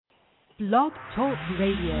Blog Talk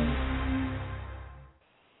Radio.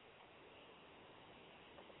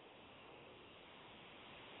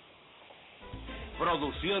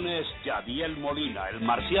 Producciones Yadiel Molina, el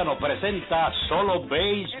marciano, presenta Solo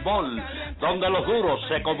Beisbol, donde los duros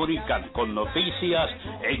se comunican con noticias,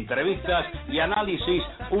 entrevistas y análisis,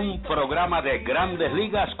 un programa de grandes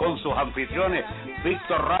ligas con sus anfitriones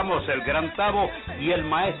Víctor Ramos, el gran Tavo, y el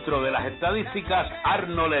maestro de las estadísticas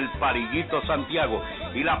Arnold, el Palillito Santiago,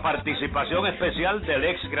 y la participación especial del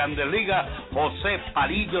ex Grandes Ligas José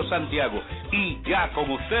Palillo Santiago. Y ya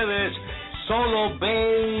con ustedes, Solo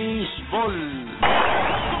Beisbol.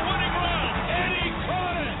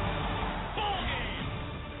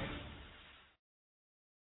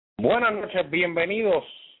 Buenas noches, bienvenidos.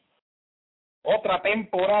 Otra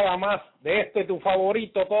temporada más de tu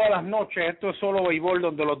favorito todas las noches. Esto es Solo Béisbol,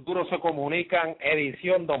 donde los duros se comunican,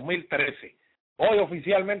 edición 2013. Hoy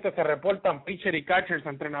oficialmente se reportan pitcher y catchers,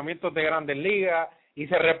 entrenamientos de Grandes Ligas, y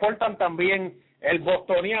se reportan también el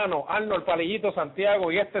bostoniano Arnold, Palillito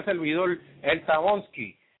Santiago, y este servidor, el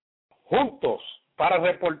Tabonsky, juntos para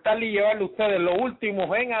reportarle y llevarle a ustedes lo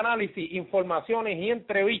último en análisis, informaciones y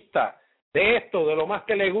entrevistas de esto, de lo más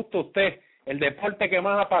que le gusta a usted, el deporte que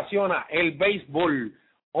más apasiona, el béisbol.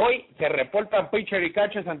 Hoy se reportan pitcher y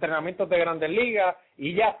catchers, entrenamientos de Grandes Ligas,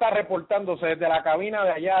 y ya está reportándose desde la cabina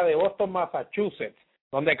de allá de Boston, Massachusetts,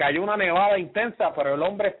 donde cayó una nevada intensa, pero el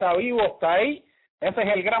hombre está vivo, está ahí. Ese es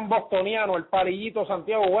el gran bostoniano, el Palillito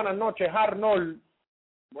Santiago. Buenas noches, Arnold.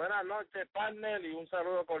 Buenas noches, partner, y un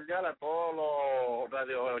saludo cordial a todos los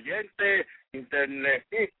radio oyentes,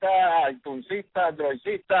 internetistas, iTunesistas,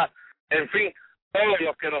 androidistas, en fin, todos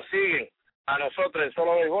los que nos siguen a nosotros en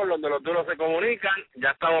Solo Béisbol, donde los duros se comunican.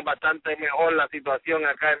 Ya estamos bastante mejor la situación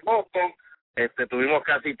acá en Boston. Tuvimos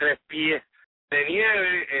casi 3 pies de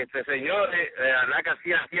nieve, señores, la verdad que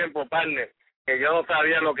hacía tiempo, partner, que yo no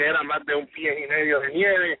sabía lo que era más de 1,5 pies de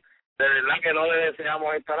nieve. De verdad que no le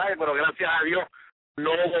deseamos estar ahí, pero gracias a Dios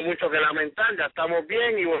no hubo mucho que lamentar. Ya estamos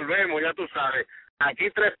bien y volvemos, ya tú sabes. Aquí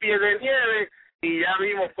 3 pies de nieve y ya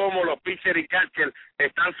vimos cómo los pitchers y catchers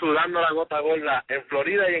están sudando la gota gorda en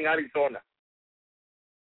Florida y en Arizona.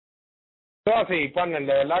 Sí, partner,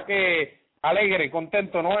 de verdad que alegre y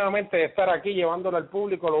contento nuevamente de estar aquí llevándole al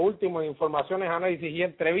público lo último en informaciones, análisis y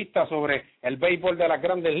entrevistas sobre el béisbol de las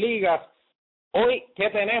Grandes Ligas. Hoy, ¿qué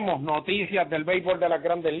tenemos? Noticias del béisbol de las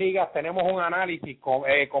Grandes Ligas. Tenemos un análisis.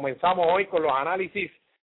 Comenzamos hoy con los análisis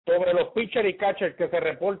sobre los pitchers y catchers que se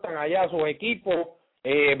reportan allá a sus equipos.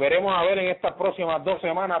 Veremos a ver en estas próximas 2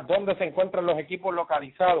 semanas dónde se encuentran los equipos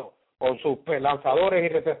localizados con sus lanzadores y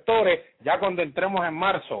receptores. Ya cuando entremos en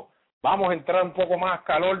marzo, vamos a entrar un poco más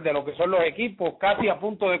calor de lo que son los equipos, casi a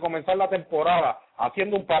punto de comenzar la temporada,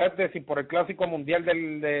 haciendo un paréntesis por el Clásico Mundial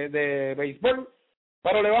de Béisbol.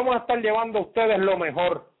 Pero le vamos a estar llevando a ustedes lo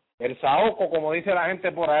mejor, el saoco, como dice la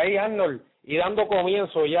gente por ahí, Arnold, y dando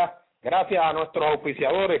comienzo ya, gracias a nuestros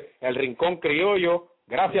auspiciadores, el Rincón Criollo,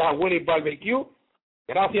 gracias a Willy's Barbecue,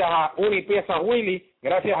 gracias a Unipiezas Willy,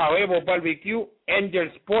 gracias a Bebo Barbecue, Angel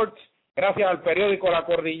Sports, gracias al periódico La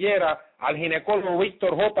Cordillera, al ginecólogo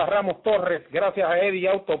Víctor J. Ramos Torres, gracias a Eddie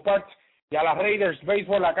Auto Parts y a la Raiders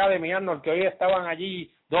Baseball Academy, Arnold, que hoy estaban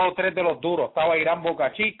allí 2 o 3 de los duros. Estaba Irán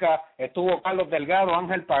Bocachica, estuvo Carlos Delgado,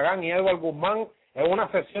 Ángel Pagán y Edward Guzmán en unas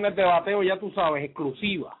sesiones de bateo, ya tú sabes,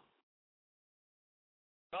 exclusivas.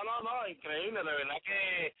 No, increíble, de verdad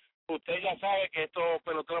que usted ya sabe que estos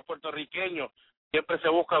peloteros puertorriqueños siempre se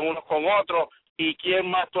buscan unos con otros, y quién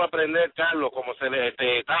más tú aprender, Carlos, como se le,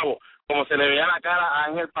 Tavo, como se le veía la cara a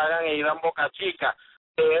Ángel Pagán e Irán Bocachica,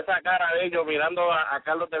 esa cara de ellos mirando a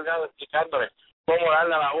Carlos Delgado explicándole cómo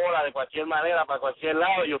darle la bola de cualquier manera, para cualquier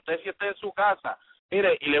lado. Y usted, si está en su casa,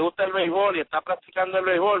 mire, y le gusta el béisbol y está practicando el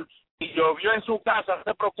béisbol, y llovió en su casa, no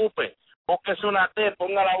se preocupe, búsquese una T,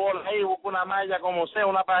 ponga la bola ahí, busque una malla, como sea,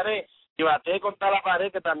 una pared, y bate contra la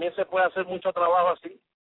pared, que también se puede hacer mucho trabajo así.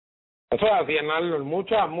 Eso es así, Arnold,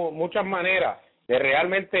 muchas maneras de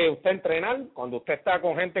realmente usted entrenar. Cuando usted está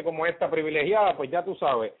con gente como esta privilegiada, pues ya tú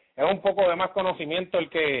sabes, es un poco de más conocimiento el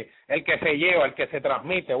que se lleva, el que se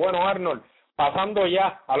transmite. Bueno, Arnold, pasando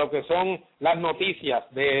ya a lo que son las noticias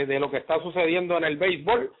de lo que está sucediendo en el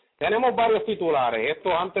béisbol, tenemos varios titulares.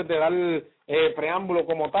 Esto antes de dar preámbulo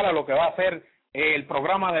como tal a lo que va a ser el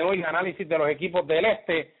programa de hoy, análisis de los equipos del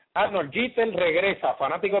este. Arnold, Jeter regresa,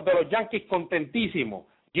 fanáticos de los Yankees contentísimos.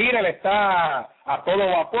 Jeter está a todo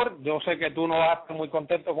vapor. Yo sé que tú no vas a estar muy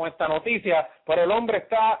contento con esta noticia, pero el hombre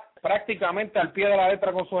está prácticamente al pie de la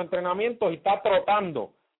letra con sus entrenamientos y está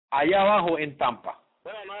trotando allá abajo en Tampa.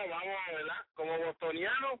 Bueno, vamos, ¿verdad? Como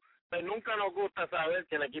bostoniano, pues nunca nos gusta saber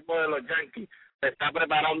que el equipo de los Yankees se está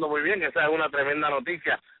preparando muy bien. Esa es una tremenda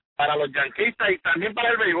noticia para los yanquistas y también para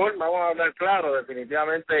el béisbol. Vamos a hablar claro,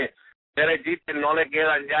 definitivamente Derek Jeter no le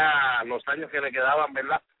quedan ya los años que le quedaban,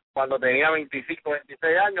 ¿verdad? Cuando tenía 25,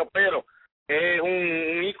 26 años, pero es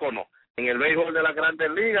un ícono en el béisbol de las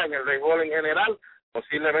Grandes Ligas, en el béisbol en general,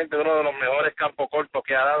 posiblemente uno de los mejores campos cortos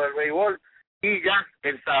que ha dado el béisbol, y ya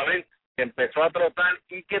el saber que empezó a trotar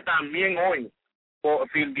y que también hoy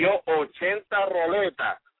fildió 80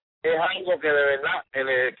 roletas, es algo que de verdad el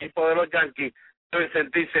equipo de los Yankees debe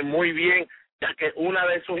sentirse muy bien, ya que una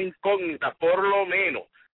de sus incógnitas, por lo menos,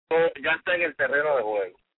 ya está en el terreno de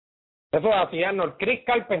juego. Eso es así, Arnold. Chris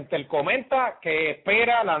Carpenter comenta que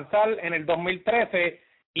espera lanzar en el 2013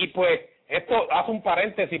 y pues esto hace un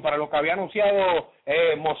paréntesis para lo que había anunciado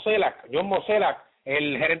John Mozeliak,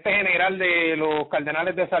 el gerente general de los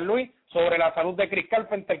Cardenales de San Luis, sobre la salud de Chris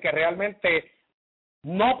Carpenter, que realmente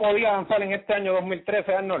no podía lanzar en este año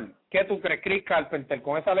 2013, Arnold. ¿Qué tú crees, Chris Carpenter,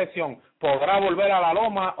 con esa lesión, podrá volver a la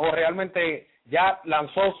loma o realmente ya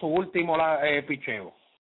lanzó su último picheo?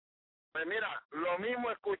 Pues mira, lo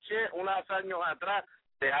mismo escuché unos años atrás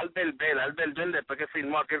de Albert Bell. Albert Bell, después que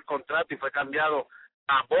firmó aquel contrato y fue cambiado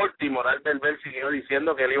a Baltimore, Albert Bell siguió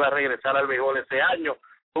diciendo que él iba a regresar al béisbol ese año.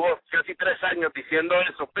 Tuvo casi 3 años diciendo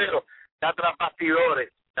eso, pero ya tras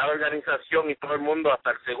bastidores, ya la organización y todo el mundo,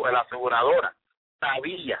 hasta la aseguradora,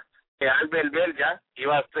 sabía que Albert Bell ya se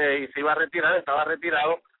iba a retirar, estaba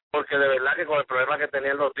retirado, porque de verdad que con el problema que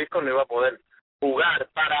tenían los discos no iba a poder jugar.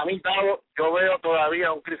 Para mí, Tavo, yo veo todavía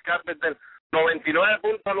a un Chris Carpenter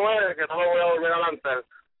 99.9 que no lo voy a volver a lanzar,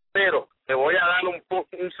 pero te voy a dar un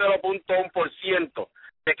 0.1%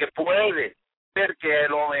 de que puede ser que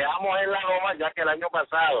lo veamos en la loma, ya que el año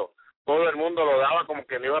pasado todo el mundo lo daba como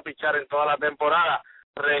que no iba a pichar en toda la temporada.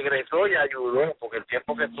 Regresó y ayudó, porque el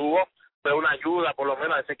tiempo que tuvo fue una ayuda, por lo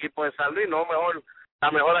menos, a ese equipo de San Luis. No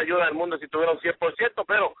la mejor ayuda del mundo si tuviera un 100%,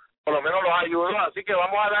 pero por lo menos los ayudó. Así que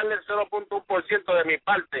vamos a darle el 0.1% de mi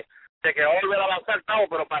parte de que va a volver a lanzar Tavo,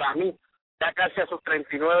 pero para mí, ya casi a sus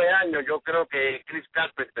 39 años, yo creo que Chris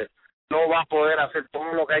Carpenter no va a poder hacer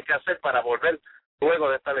todo lo que hay que hacer para volver luego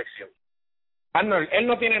de esta elección. Arnold, él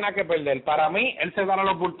no tiene nada que perder. Para mí, él se dará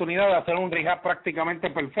la oportunidad de hacer un rehab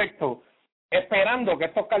prácticamente perfecto, esperando que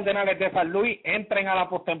estos Cardenales de San Luis entren a la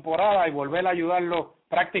postemporada y volver a ayudarlos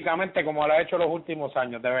prácticamente como lo ha hecho los últimos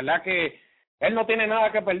años. De verdad que él no tiene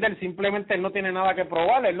nada que perder, simplemente él no tiene nada que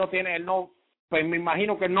probar, pues me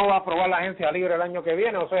imagino que no va a probar la agencia libre el año que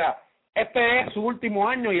viene, o sea, este es su último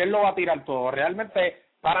año y él lo va a tirar todo. Realmente,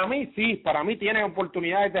 para mí tiene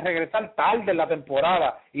oportunidades de regresar tarde en la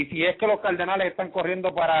temporada, y si es que los Cardenales están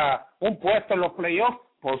corriendo para un puesto en los playoffs,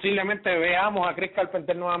 posiblemente veamos a Chris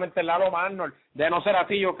Carpenter nuevamente en la loma, Arnold. De no ser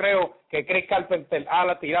así, yo creo que Chris Carpenter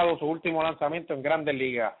ha tirado su último lanzamiento en Grandes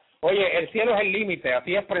Ligas. Oye, el cielo es el límite,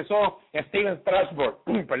 así expresó Steven Strasburg,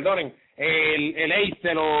 perdonen, el ace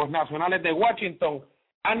de los Nacionales de Washington.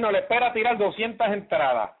 Arnold espera tirar 200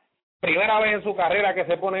 entradas. Primera vez en su carrera que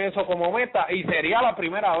se pone eso como meta, y sería la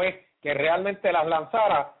primera vez que realmente las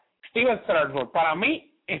lanzara Steven Strasburg. Para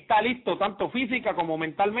mí está listo tanto física como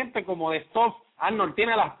mentalmente como de stuff. Arnold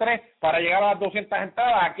tiene las 3 para llegar a las 200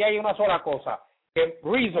 entradas. Aquí hay una sola cosa, que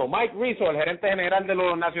Mike Rizzo, el gerente general de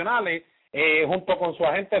los Nacionales, junto con su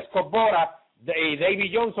agente Scott Bora y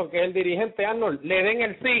David Johnson, que es el dirigente, Arnold, le den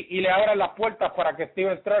el sí y le abran las puertas para que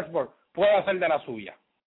Steven Strasburg pueda hacer de la suya.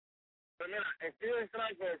 Pues mira, Steven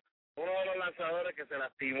Strasburg, uno de los lanzadores que se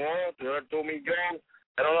lastimó, tuvo el tomillón,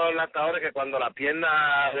 era uno de los lanzadores que cuando la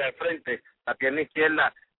pierna de al frente, la pierna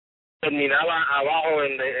izquierda, terminaba abajo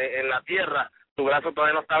en la tierra, su brazo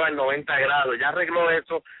todavía no estaba en 90 grados. Ya arregló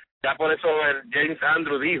eso, ya por eso el James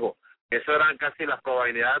Andrew dijo que eso eran casi las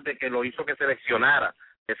probabilidades de que lo hizo que seleccionara.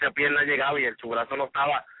 Esa pierna llegaba y su brazo no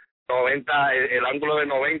estaba 90, el ángulo de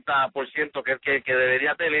 90% que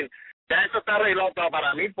debería tener. Ya eso está arreglado, pero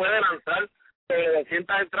para mí puede lanzar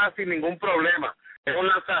 200 entradas sin ningún problema. Es un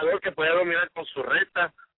lanzador que puede dominar con su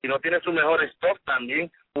recta, si no tiene su mejor stop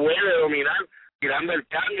también puede dominar tirando el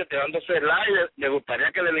cambio, tirando su slider. Me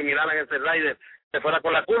gustaría que le eliminaran ese slider, se fuera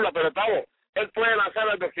con la curva, pero Tavo, él puede lanzar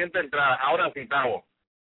las 200 entradas. Ahora sí, Tavo,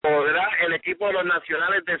 ¿podrá el equipo de los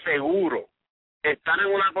Nacionales de seguro estar en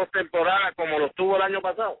una postemporada como lo estuvo el año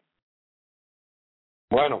pasado?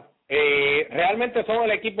 Bueno, realmente son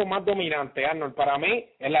el equipo más dominante, Arnold. Para mí,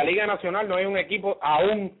 en la Liga Nacional no hay un equipo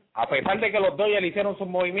aún, a pesar de que los Dodgers hicieron sus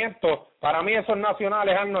movimientos, para mí esos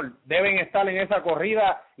Nacionales, Arnold, deben estar en esa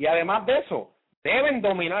corrida, y además de eso, deben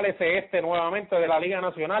dominar ese nuevamente de la Liga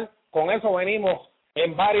Nacional. Con eso venimos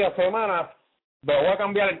en varias semanas. Pero voy a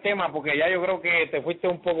cambiar el tema porque ya yo creo que te fuiste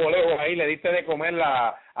un poco lejos ahí, le diste de comer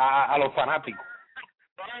a los fanáticos.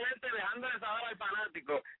 solamente dejándole saber al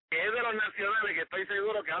fanático que es de los nacionales, que estoy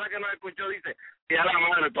seguro que ahora que nos escuchó dice, sí, a la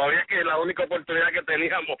madre, todavía es que la única oportunidad que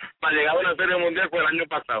teníamos para llegar a una serie mundial fue el año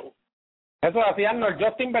pasado. Eso es así, Arnold.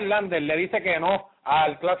 Justin Verlander le dice que no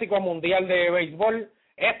al Clásico Mundial de Béisbol,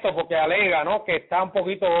 esto porque alega, ¿no?, que está un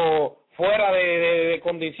poquito fuera de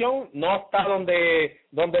condición, no está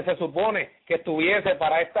donde se supone que estuviese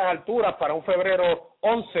para estas alturas, para un febrero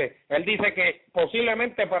 11. Él dice que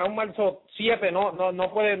posiblemente para un marzo 7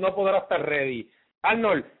 no podrá estar ready.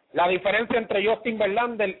 Arnold, la diferencia entre Justin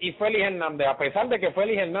Verlander y Félix Hernández, a pesar de que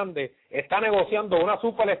Félix Hernández está negociando una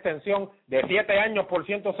super extensión de 7 años por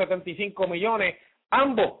 175 millones,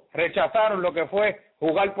 ambos rechazaron lo que fue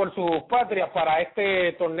jugar por sus patrias para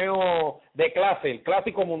este torneo de clase, el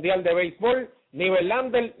Clásico Mundial de Béisbol. Ni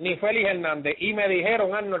Verlander ni Félix Hernández. Y me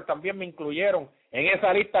dijeron, Arnold, también me incluyeron en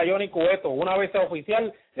esa lista Johnny Cueto. Una vez sea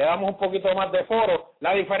oficial, le damos un poquito más de foro.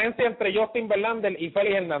 La diferencia entre Justin Verlander y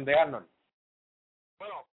Félix Hernández, Arnold.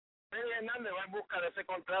 Bueno, Félix Hernández va en busca de ese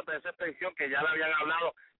contrato, de esa extensión que ya le habían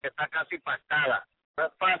hablado, que está casi pactada. No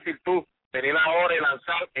es fácil tú venir ahora y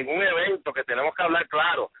lanzar en un evento que tenemos que hablar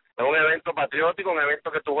claro, es un evento patriótico, un evento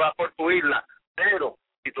que tú juegas por tu isla, pero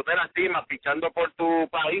si tú te lastimas pichando por tu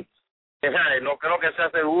país, no creo que sea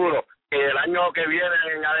seguro que el año que viene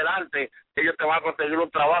en adelante ellos te van a conseguir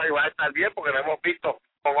un trabajo y van a estar bien, porque lo hemos visto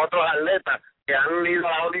con otros atletas que han ido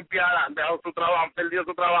a las Olimpiadas, han dejado su trabajo, han perdido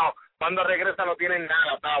su trabajo, cuando regresan no tienen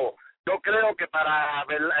nada, Tavo. Yo creo que para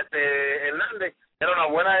Hernández era una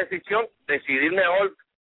buena decisión decidir mejor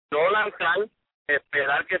no lanzar,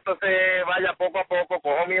 esperar que esto se vaya poco a poco,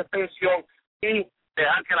 cojo mi extensión y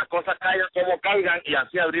dejar que las cosas caigan como caigan y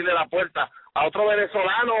así abrirle la puerta a otro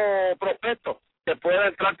venezolano prospecto que pueda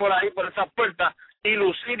entrar por ahí, por esas puertas y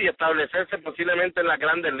lucir y establecerse posiblemente en las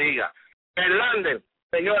grandes ligas. Verlander,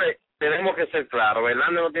 señores, tenemos que ser claros,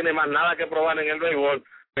 Verlander no tiene más nada que probar en el béisbol.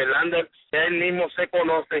 Verlander, él mismo se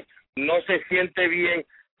conoce, no se siente bien,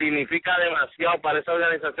 significa demasiado para esa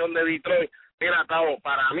organización de Detroit. Mira, Tavo,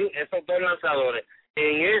 para mí esos dos lanzadores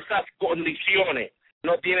en esas condiciones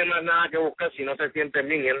no tienen más nada que buscar si no se sienten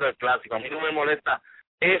bien yendo al Clásico. A mí no me molesta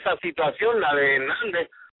esa situación, la de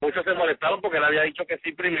Hernández. Muchos se molestaron porque él había dicho que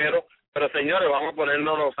sí primero, pero señores, vamos a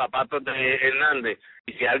ponernos los zapatos de Hernández.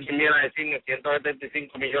 Y si alguien viene a decirme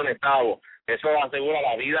 175 millones, Tavo, eso asegura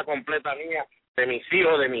la vida completa mía, de mis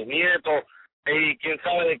hijos, de mis nietos, y quién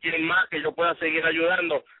sabe de quién más que yo pueda seguir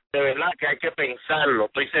ayudando. De verdad que hay que pensarlo.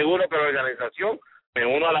 Estoy seguro que la organización, me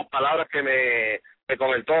uno a las palabras que me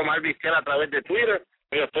comentó Omar Vizquel a través de Twitter,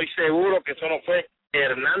 pero estoy seguro que eso no fue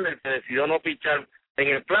Hernández que decidió no pichar en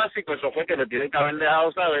el Clásico, eso fue que le tienen que haber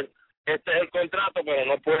dejado saber, este es el contrato, pero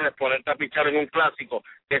no puedes ponerte a pichar en un Clásico,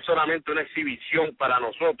 que es solamente una exhibición para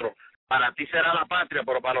nosotros. Para ti será la patria,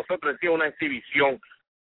 pero para nosotros sí es una exhibición.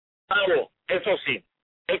 Tavo, eso sí,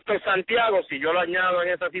 Héctor Santiago, si yo lo añado en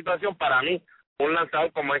esa situación, para mí, un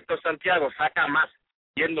lanzador como Héctor Santiago saca más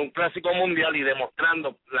yendo un Clásico Mundial y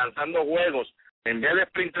demostrando, lanzando juegos en vez de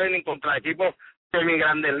sprint training contra equipos de mi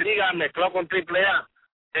Grandes Ligas, mezclado con AAA,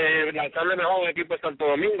 lanzarle mejor un equipo de Santo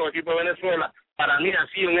Domingo, un equipo de Venezuela. Para mí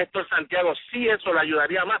así un Héctor Santiago sí eso le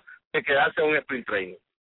ayudaría más que quedarse en un sprint training.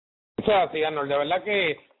 O sea, sí, Arnold, de verdad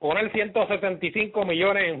que poner 175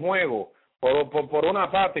 millones en juego por una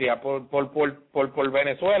patria, por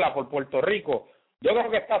Venezuela, por Puerto Rico, yo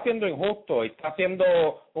creo que está siendo injusto y está siendo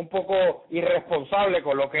un poco irresponsable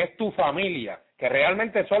con lo que es tu familia, que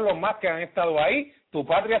realmente son los más que han estado ahí. Tu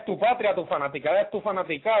patria es tu patria, tu fanaticada es tu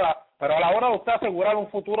fanaticada, pero a la hora de usted asegurar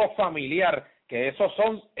un futuro familiar, que esos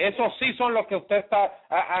sí son los que usted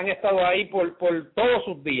han estado ahí por todos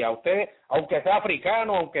sus días. Usted, aunque sea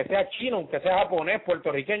africano, aunque sea chino, aunque sea japonés,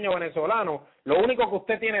 puertorriqueño, venezolano, lo único que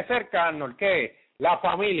usted tiene cerca, Arnold, ¿qué es? La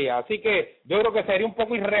familia. Así que yo creo que sería un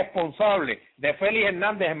poco irresponsable de Félix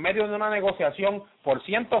Hernández en medio de una negociación por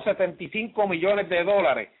 175 millones de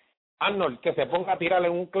dólares, Arnold, que se ponga a tirar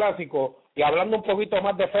en un Clásico. Y hablando un poquito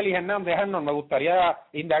más de Félix Hernández, Arnold, me gustaría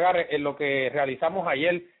indagar en lo que realizamos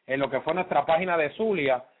ayer, en lo que fue nuestra página de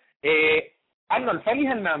Zulia. Arnold,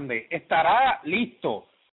 Félix Hernández estará listo.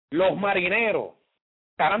 Los marineros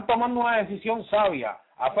estarán tomando una decisión sabia.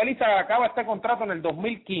 A Félix se acaba este contrato en el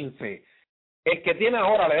 2015. El que tiene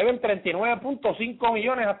ahora le deben 39.5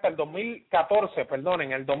 millones hasta el 2014, perdón,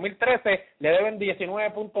 en el 2013 le deben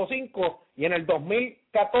 19.5 y en el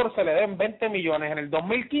 2014 le deben 20 millones, en el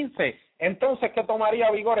 2015, entonces, ¿qué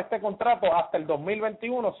tomaría vigor este contrato hasta el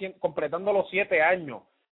 2021, completando los 7 años?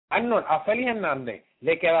 Arnold, a Félix Hernández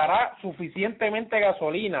le quedará suficientemente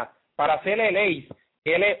gasolina para hacer el ace,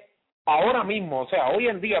 que él ahora mismo, o sea, hoy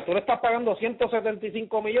en día, tú le estás pagando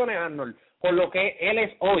 175 millones a Arnold, por lo que él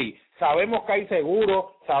es hoy. Sabemos que hay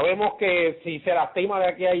seguro, sabemos que si se lastima de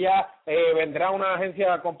aquí a allá, vendrá una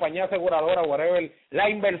agencia, compañía aseguradora, whatever. La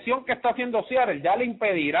inversión que está haciendo Seattle ya le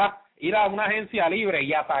impedirá ir a una agencia libre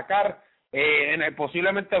y atacar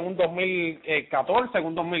posiblemente en un 2014, en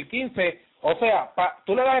un 2015. O sea,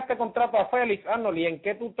 tú le das este contrato a Félix, Arnold, ¿y en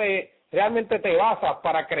qué tú realmente te basas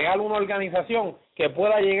para crear una organización que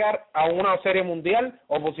pueda llegar a una serie mundial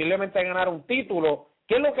o posiblemente ganar un título?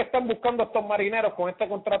 ¿Qué es lo que están buscando estos marineros con este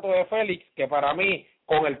contrato de Félix? Que para mí,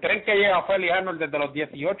 con el tren que llega Félix Arnold desde los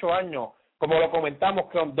 18 años, como lo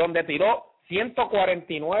comentamos, donde tiró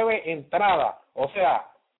 149 entradas, o sea,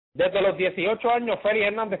 desde los 18 años Félix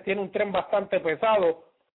Hernández tiene un tren bastante pesado.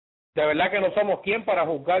 De verdad que no somos quien para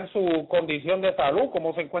juzgar su condición de salud,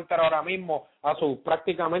 como se encuentra ahora mismo a sus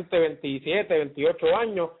prácticamente 27, 28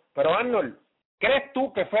 años. Pero Arnold, ¿crees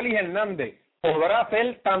tú que Félix Hernández podrá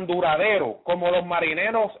ser tan duradero como los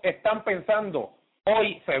marineros están pensando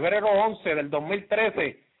hoy, febrero 11 del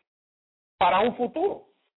 2013, para un futuro?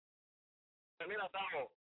 Mira,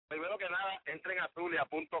 Tavo, primero que nada, entren a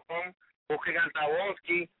zulia.com, busquen al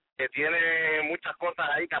Tavonsky, que tiene muchas cosas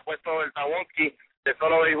ahí que ha puesto el Tavonsky de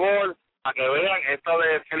Solo Béisbol, para que vean esto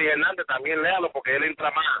de Félix Hernández, también léalo porque él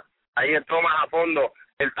entra más, ahí entró más a fondo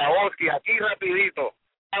el Tavonsky, aquí rapidito.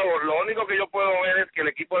 Lo único que yo puedo ver es que el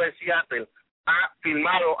equipo de Seattle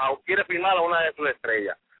quiere firmar a una de sus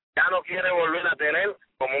estrellas, ya no quiere volver a tener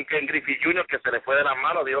como un Ken Griffey Jr. que se le fue de las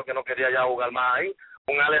manos, dijo que no quería ya jugar más ahí,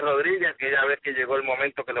 un Alex Rodríguez, aquella vez que llegó el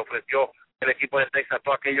momento que le ofreció el equipo de Texas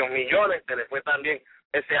todos aquellos millones, se le fue también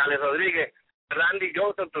ese Alex Rodríguez. Randy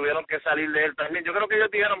Johnson tuvieron que salir de él también. Yo creo que ellos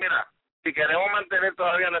dijeron, mira, si queremos mantener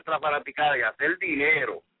todavía nuestra fanaticada y hacer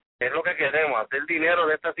dinero, es lo que queremos, hacer dinero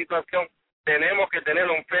de esta situación, tenemos que tener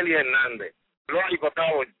a un Félix Hernández. Lógico,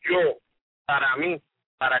 Tavo, para mí,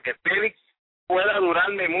 para que Félix pueda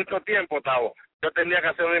durarme mucho tiempo, Tavo, yo tendría que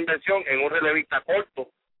hacer una inversión en un relevista corto,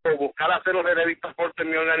 o buscar hacer un relevista corto en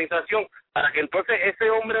mi organización, para que entonces ese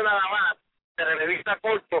hombre nada más, de relevista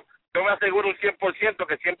corto, yo me aseguro un 100%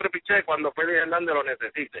 que siempre piché cuando Félix Hernández lo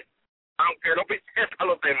necesite. Aunque no piché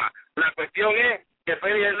para los temas. La cuestión es que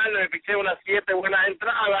Félix Hernández me piché unas 7 buenas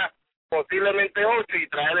entradas, posiblemente 8, y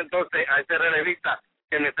traer entonces a ese relevista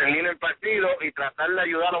que me termine el partido y tratar de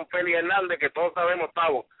ayudar a un Félix Hernández que todos sabemos,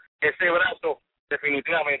 Tavo, ese brazo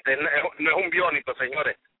definitivamente no es un biónico,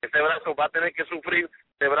 señores. Ese brazo va a tener que sufrir,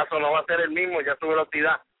 ese brazo no va a ser el mismo, ya su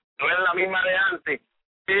velocidad no es la misma de antes,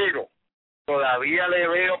 pero todavía le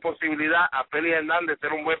veo posibilidad a Félix Hernández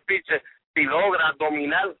ser un buen pitcher si logra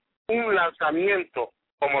dominar un lanzamiento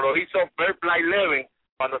como lo hizo Bert Blyleven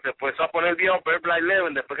cuando se puso a poner viejo. Bert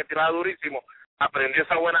Blyleven, después que tiraba durísimo, aprendió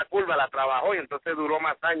esa buena curva, la trabajó y entonces duró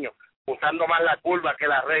más años usando más la curva que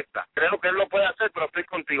la recta. Creo que él lo puede hacer, pero estoy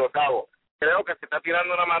contigo, Tavo. Creo que se está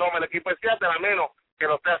tirando una maroma el equipo de Seattle, a menos que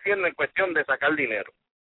lo esté haciendo en cuestión de sacar dinero.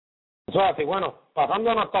 Eso es así. Bueno,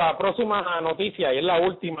 pasando a nuestra próxima noticia, y es la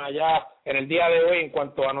última ya en el día de hoy en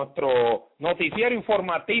cuanto a nuestro noticiero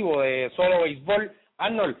informativo de Solo Béisbol.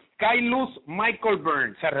 Arnold, Kyle Luz, Michael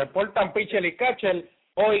Burns, se reportan pitcher y catcher.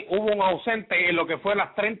 Hoy hubo un ausente en lo que fue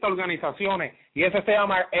las 30 organizaciones, y ese se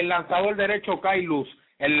llama el lanzador derecho Kyle Luz,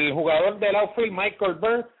 el jugador del outfield Michael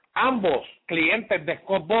Burns, ambos clientes de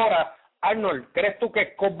Scott Boras. Arnold, ¿crees tú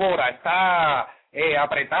que Scott Boras está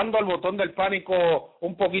apretando el botón del pánico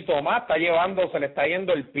un poquito más? Se le está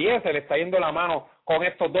yendo el pie, se le está yendo la mano con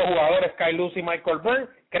estos dos jugadores, Kyle Luz y Michael Burns.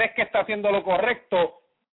 ¿Crees que está haciendo lo correcto?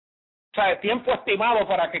 O sea, tiempo estimado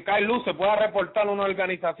para que Kyle Luz se pueda reportar a una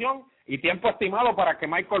organización y tiempo estimado para que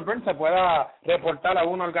Michael Burns se pueda reportar a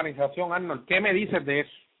una organización. Arnold, ¿qué me dices de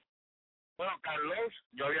eso? Bueno, Carlos,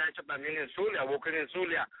 yo había hecho también en Zulia, busquen en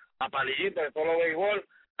Zulia a Palillito de Solo Béisbol,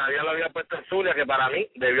 todavía lo había puesto en Zulia, que para mí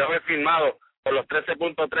debió haber firmado por los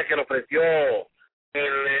 13.3 que le ofreció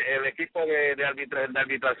el equipo de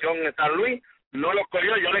arbitración en San Luis. No los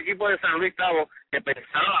cogió. Yo el equipo de San Luis, Tavo, que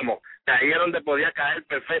pensábamos que ahí era donde podía caer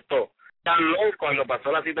perfecto Carlos, cuando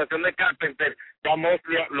pasó la situación de Carpenter, ya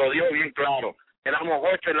Mosley lo dio bien claro. Éramos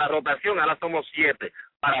 8 en la rotación, ahora somos 7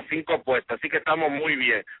 para 5 puestos, así que estamos muy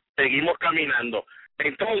bien, seguimos caminando.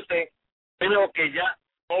 Entonces, creo que ya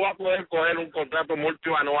no va a poder coger un contrato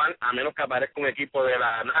multianual, a menos que aparezca un equipo de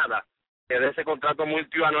la nada que dé ese contrato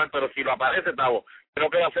multianual, pero si lo aparece, Tavo, creo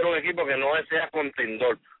que va a ser un equipo que no sea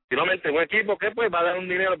contendor, finalmente un equipo que pues va a dar un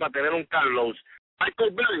dinero para tener un Carlos.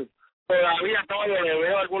 Michael Burns, todavía todavía le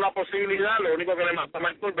veo alguna posibilidad, lo único que le mata a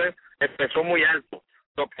Michael Burns empezó muy alto,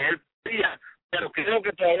 lo que él pedía, pero creo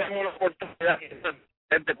que todavía no una oportunidad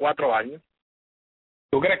de 4 años.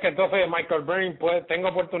 ¿Tú crees que entonces Michael Burns tenga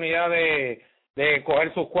oportunidad de de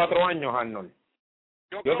coger sus 4 años, Arnold.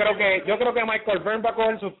 Yo creo que Michael Byrne va a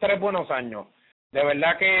coger sus 3 buenos años. De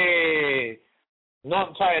verdad que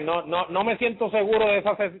no, ¿sabes? No me siento seguro de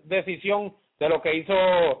esa decisión de lo que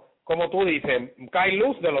hizo, como tú dices, Kyle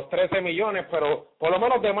Luz de los 13 millones, pero por lo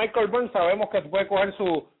menos de Michael Byrne sabemos que puede coger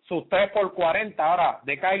sus 3 por 40. Ahora,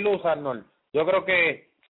 de Kyle Luz, Arnold, yo creo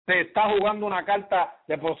que se está jugando una carta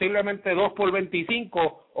de posiblemente 2 por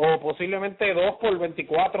 25 o posiblemente 2 por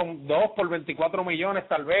 24 millones,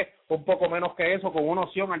 tal vez un poco menos que eso, con una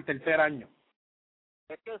opción al tercer año.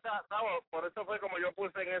 Es que, Tavo, por eso fue como yo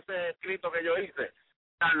puse en ese escrito que yo hice.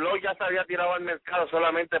 Arnold ya se había tirado al mercado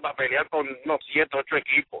solamente para pelear con unos 7, 8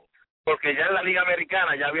 equipos, porque ya en la Liga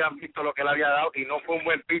Americana ya habían visto lo que le había dado y no fue un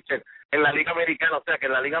buen pitcher en la Liga Americana. O sea, que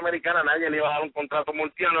en la Liga Americana nadie le iba a dar un contrato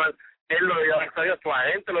multianual. Él lo debía haber sabido, su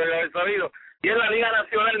agente lo debía haber sabido. Y en la Liga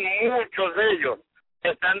Nacional muchos de ellos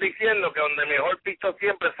están diciendo que donde mejor pichó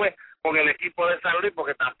siempre fue con el equipo de San Luis,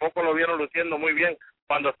 porque tampoco lo vieron luciendo muy bien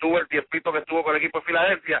cuando estuvo el tiempito que estuvo con el equipo de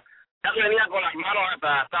Filadelfia. Ya venía con las manos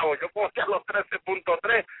atadas. Yo puse a los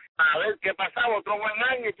 13.3 a ver qué pasaba, otro buen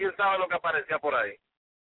año y quién sabe lo que aparecía por ahí.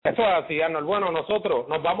 Eso es así, Arnold. Bueno, nosotros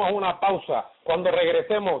nos vamos a una pausa. Cuando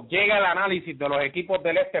regresemos, llega el análisis de los equipos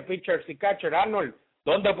del este, pitchers y catchers. Arnold,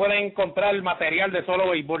 ¿dónde pueden encontrar el material de Solo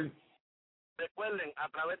Béisbol? Recuerden, a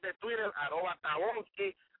través de Twitter,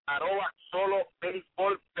 @Tavonsky, @Solo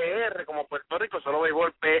Béisbol PR, como Puerto Rico, Solo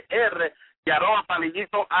Béisbol PR, y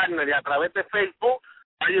 @Palillito Arnold, y a través de Facebook,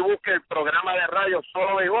 ahí busque el programa de radio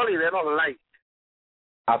Solo Béisbol y denos like.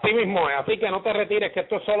 Así mismo es, así que no te retires, que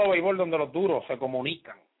esto es Solo Béisbol, donde los duros se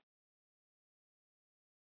comunican.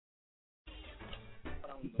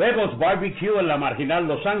 Bebos Barbecue en la Marginal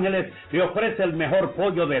Los Ángeles te ofrece el mejor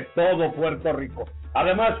pollo de todo Puerto Rico.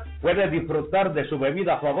 Además, puedes disfrutar de su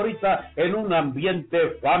bebida favorita en un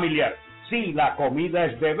ambiente familiar. Si la comida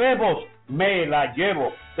es de Bebos, me la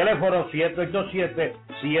llevo. Teléfono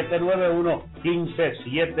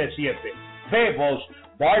 787-791-1577. Bebos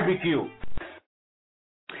Barbecue.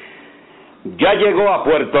 Ya llegó a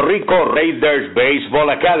Puerto Rico Raiders Beisbol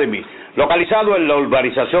Academy, localizado en la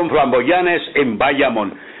urbanización Flamboyanes en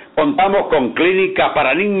Bayamón. Contamos con clínica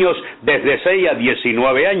para niños desde 6 a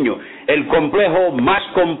 19 años, el complejo más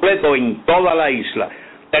completo en toda la isla.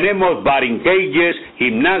 Tenemos batting cages,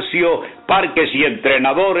 gimnasio, parques y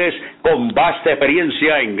entrenadores con vasta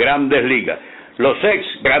experiencia en Grandes Ligas. Los ex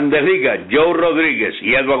Grandes Ligas, Joe Rodríguez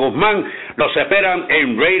y Edward Guzmán, los esperan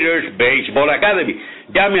en Raiders Baseball Academy.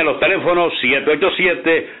 Llame a los teléfonos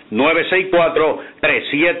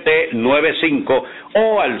 787-964-3795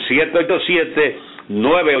 o al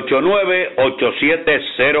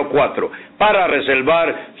 787-989-8704 para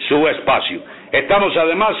reservar su espacio. Estamos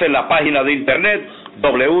además en la página de internet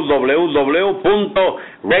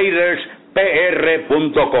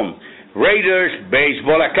www.raiderspr.com. Raiders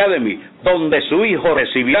Baseball Academy, donde su hijo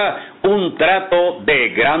recibirá un trato de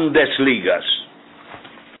Grandes Ligas.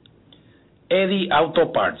 Eddie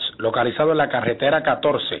Auto Parts, localizado en la carretera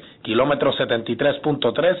 14, kilómetro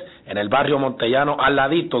 73.3, en el barrio Montellano, al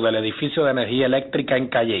ladito del edificio de energía eléctrica en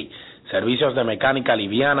Calley. Servicios de mecánica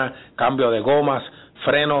liviana, cambio de gomas,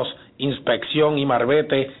 frenos, inspección y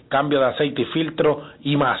marbete, cambio de aceite y filtro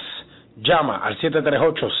y más. Llama al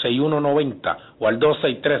 738-6190 o al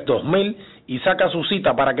 263-2000 y saca su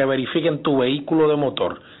cita para que verifiquen tu vehículo de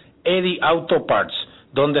motor. Eddie Auto Parts,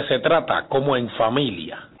 donde se trata como en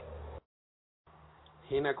familia.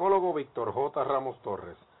 Ginecólogo Víctor J. Ramos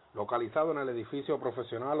Torres, localizado en el edificio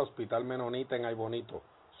profesional Hospital Menonita en Aybonito,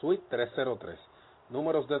 suite 303.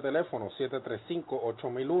 Números de teléfono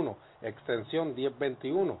 735-8001, extensión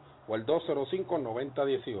 1021 o el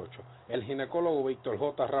 205-9018. El ginecólogo Víctor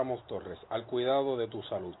J. Ramos Torres, al cuidado de tu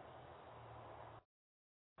salud.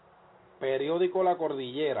 Periódico La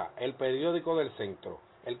Cordillera, el periódico del centro,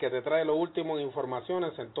 el que te trae lo último en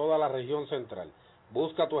informaciones en toda la región central.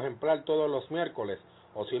 Busca tu ejemplar todos los miércoles,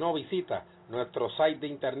 o si no, visita nuestro site de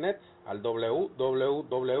internet al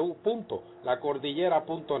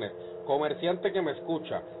www.lacordillera.net. Comerciante que me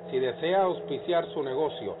escucha, si desea auspiciar su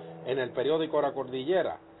negocio en el periódico La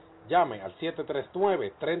Cordillera, llame al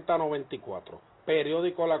 739-3094.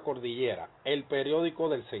 Periódico La Cordillera, el periódico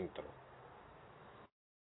del centro.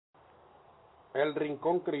 El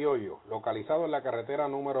Rincón Criollo, localizado en la carretera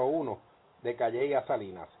número 1 de Calley a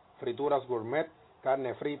Salinas. Frituras gourmet,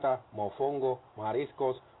 carne frita, mofongo,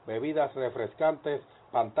 mariscos, bebidas refrescantes,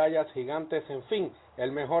 pantallas gigantes, en fin,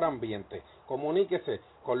 el mejor ambiente. Comuníquese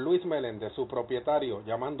con Luis Meléndez, su propietario,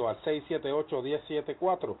 llamando al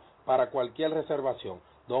 678-1074 para cualquier reservación.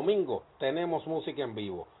 Domingo tenemos música en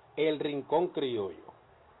vivo. El Rincón Criollo.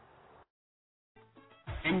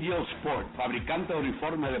 Angel Sport, fabricante de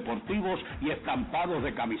uniformes deportivos y estampados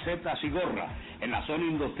de camisetas y gorras. En la zona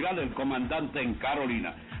industrial, el comandante en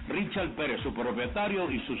Carolina. Richard Pérez, su propietario,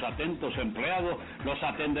 y sus atentos empleados los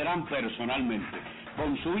atenderán personalmente.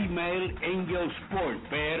 Con su email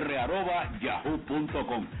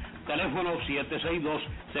angelsportpr@yahoo.com. Teléfono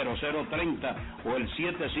 762-0030 o el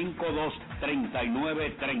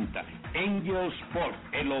 752-3930. Angel Sport,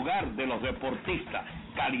 el hogar de los deportistas.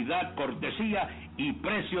 Calidad, cortesía y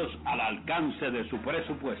precios al alcance de su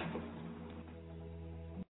presupuesto.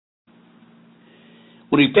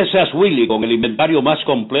 Unipiezas Willy, con el inventario más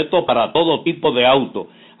completo para todo tipo de auto,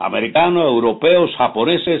 americanos, europeos,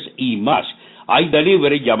 japoneses y más. Hay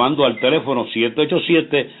delivery llamando al teléfono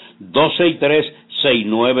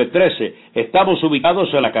 787-263-6913. Estamos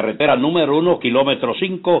ubicados en la carretera número 1, kilómetro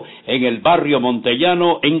 5, en el barrio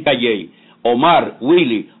Montellano, en Calley. Omar,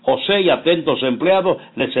 Willy, José y atentos empleados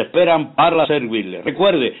les esperan para servirles.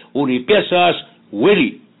 Recuerde, Unipiezas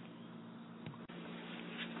Willy.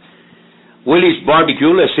 Willy's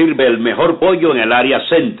Barbecue les sirve el mejor pollo en el área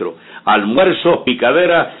centro, almuerzos,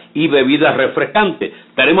 picadera y bebidas refrescantes.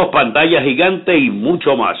 Tenemos pantalla gigante y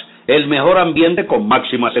mucho más. El mejor ambiente con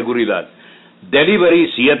máxima seguridad.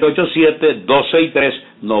 Delivery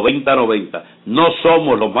 787-263-9090. No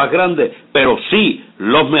somos los más grandes, pero sí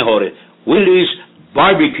los mejores. Willy's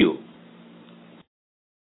Barbecue.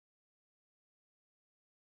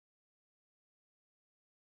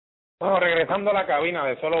 Bueno, regresando a la cabina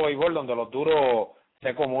de Solo Beisbol, donde los duros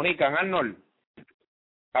se comunican. Arnold,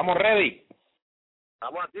 ¿estamos ready?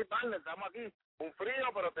 Estamos aquí, partner, estamos aquí. Un frío,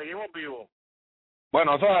 pero seguimos vivos.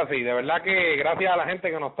 Bueno, eso es así. De verdad que gracias a la gente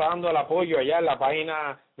que nos está dando el apoyo allá en la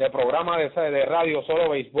página del programa de radio Solo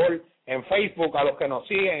Beisbol, en Facebook, a los que nos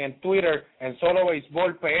siguen en Twitter, en Solo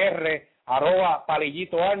Beisbol PR,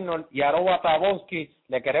 @Palillito Arnold y @Tavonsky.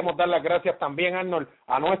 Le queremos dar las gracias también, Arnold,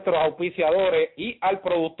 a nuestros auspiciadores y al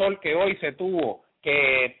productor que hoy se tuvo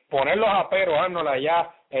que poner los aperos, Arnold,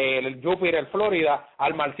 allá el Júpiter, Florida,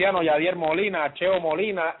 al marciano Yadier Molina, a Cheo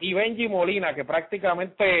Molina y Benji Molina, que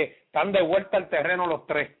prácticamente están de vuelta al terreno los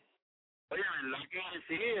tres. Oye, ¿verdad que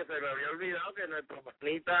sí? Se me había olvidado que nuestro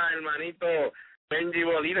hermanito Benji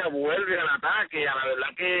Molina vuelve al ataque. A la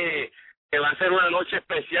verdad que va a ser una noche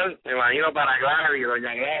especial, me imagino, para Gladys,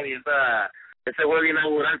 doña Gladys, ese juego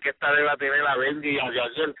inaugural que esta debe tener a Benji y a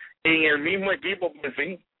Yadier en el mismo equipo, por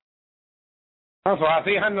fin. No, eso es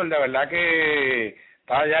así, Arnold, de verdad que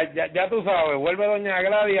ya tú sabes, vuelve doña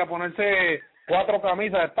Gladys a ponerse 4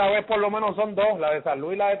 camisas, esta vez por lo menos son 2, la de San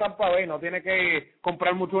Luis y la de Tampa Bay, no tiene que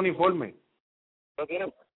comprar mucho uniforme. No tiene,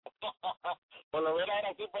 por lo menos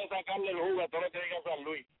ahora sí puede sacarle el jugo a todo lo que diga San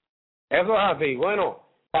Luis. Eso es así. Bueno,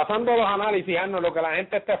 pasando a los análisis, Arnold, lo que la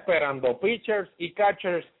gente está esperando, pitchers y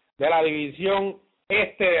catchers de la división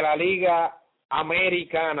este de la Liga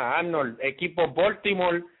Americana. Arnold, equipo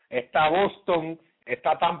Baltimore, está Boston,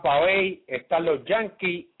 está Tampa Bay, están los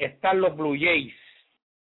Yankees, están los Blue Jays.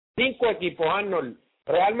 5 equipos, Arnold,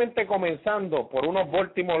 realmente comenzando por unos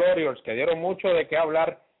Baltimore Orioles que dieron mucho de qué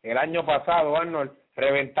hablar el año pasado, Arnold,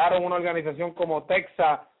 reventaron una organización como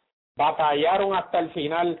Texas, batallaron hasta el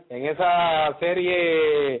final en esa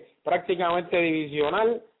serie prácticamente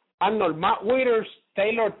divisional. Arnold, Matt Withers,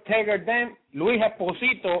 Taylor Tegerden, Luis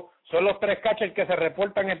Esposito son los 3 catchers que se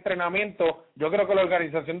reportan en entrenamiento. Yo creo que la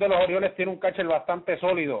organización de los Orioles tiene un catcher bastante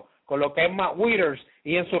sólido, con lo que es Matt Withers,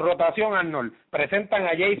 y en su rotación, Arnold, presentan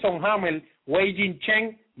a Jason Hammel, Wei-Jin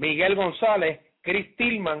Chen, Miguel González, Chris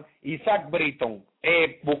Tillman y Zach Britton.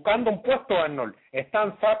 Buscando un puesto, Arnold,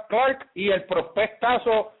 están Zach Clark y el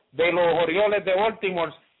prospectazo de los Orioles de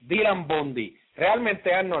Baltimore, Dylan Bundy.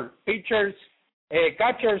 Realmente, Arnold, pitchers,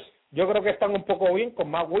 catchers, yo creo que están un poco bien con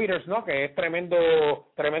Matt Withers, ¿no? Que es tremendo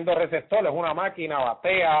receptor, es una máquina,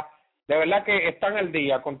 batea. De verdad que están al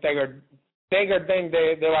día con Tegerden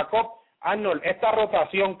de backup. Arnold, esta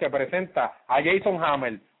rotación que presenta a Jason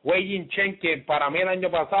Hammel, Wei-Jin Chen, que para mí el año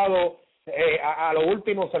pasado a lo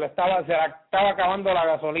último se le estaba acabando la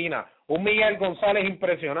gasolina. Un Miguel González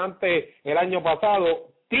impresionante el año pasado,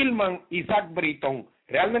 Tillman y Zach Britton.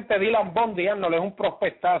 Realmente Dylan Bundy, Arnold, es un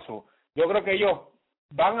prospectazo. Yo creo que ellos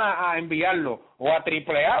van a enviarlo o a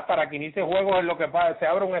AAA para que inicie juegos en lo que se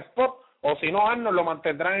abra un spot, o si no, Arnold, lo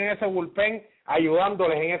mantendrán en ese bullpen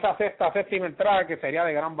ayudándoles en esa séptima entrada, que sería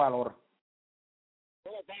de gran valor.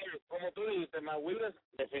 Bueno, Pablo, como tú dijiste, Matt Withers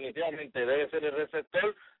definitivamente debe ser el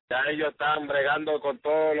receptor. Ya ellos están bregando con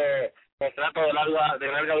todos los contratos de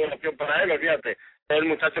larga duración para él. Fíjate, es el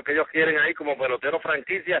muchacho que ellos quieren ahí como pelotero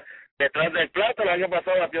franquicia detrás del plato. El año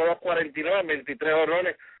pasado batió 2.49, 23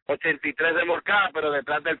 honrones, 83 de morcada, pero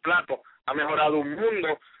detrás del plato ha mejorado un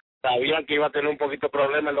mundo. Sabían que iba a tener un poquito de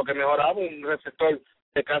problema en lo que mejoraba, un receptor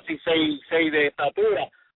de casi 6 de estatura,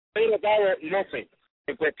 pero claro, no sé,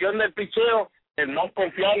 en cuestión del picheo, el más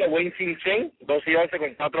confiable, Wayne Chen, 2-11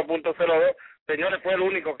 con 4.02, señores, fue el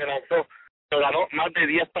único que lanzó, que ganó más de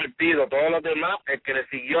 10 partidos, todos los demás, el que le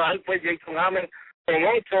siguió a él fue Jason Hammer con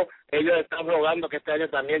 8, ellos están rogando que este año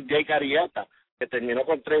también Jake Arrieta, que terminó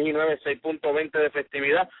con 3-9, 6.20 de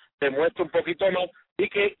efectividad, demuestra un poquito más, y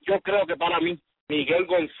que yo creo que para mí, Miguel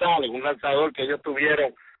González, un lanzador que ellos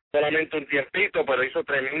tuvieron solamente un tiempito, pero hizo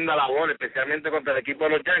tremenda labor, especialmente contra el equipo de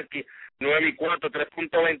los Yankees, 9-4,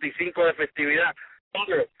 3.25 de efectividad.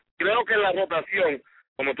 Entonces, creo que en la rotación,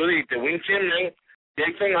 como tú dijiste, Win Cheney,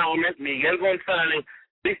 Jason Hammer, Miguel González,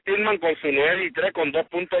 Chris Tillman con su 9-3 con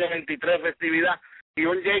 2.93 de efectividad y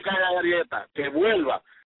un Jake Arrieta que vuelva,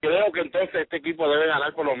 creo que entonces este equipo debe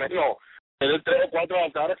ganar por lo menos tener 3 o 4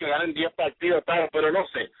 lanzadores que ganen 10 partidos, pero no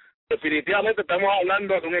sé. Definitivamente estamos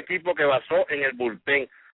hablando de un equipo que basó en el bullpen,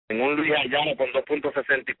 en un Luis Ayala con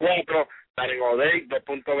 2.64, Darren O'Day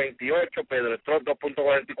 2.28, Pedro Strop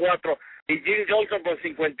 2.44 y Jim Johnson con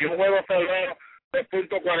 51 juegos salvados,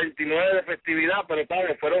 3.49 de efectividad, pero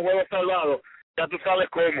tal, fueron juegos salvados, ya tú sabes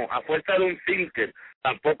cómo, a fuerza de un sinker,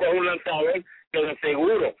 tampoco es un lanzador que de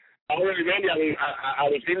seguro va a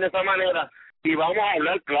decir de esa manera, y vamos a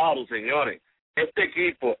hablar claro, señores, este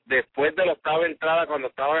equipo, después de la octava entrada cuando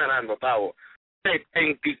estaba ganando, Tavo,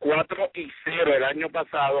 24-0 el año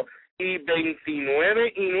pasado y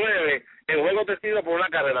 29-9 en juegos decididos por una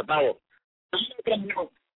carrera, Tavo.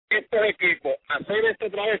 Estos equipos, hacer esto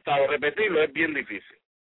otra vez, Tavo, repetirlo, es bien difícil.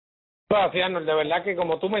 Así, Arnold, de verdad que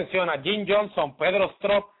como tú mencionas, Jim Johnson, Pedro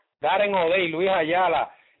Strop, Darren O'Day, Luis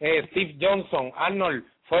Ayala, Steve Johnson, Arnold,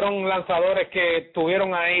 fueron lanzadores que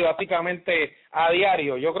estuvieron ahí básicamente a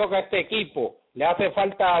diario. Yo creo que a este equipo le hace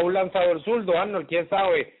falta un lanzador zurdo, Arnold, quién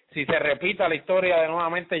sabe si se repita la historia de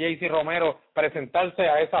nuevamente JC Romero presentarse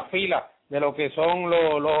a esa fila de lo que son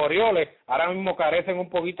los Orioles. Ahora mismo carecen un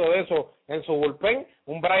poquito de eso en su bullpen.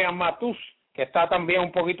 Un Brian Matus, que está también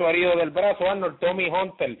un poquito herido del brazo, Arnold, Tommy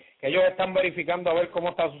Hunter, que ellos están verificando a ver cómo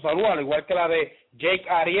está su salud, al igual que la de Jake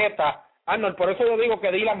Arrieta. Arnold, por eso yo digo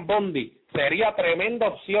que Dylan Bundy sería tremenda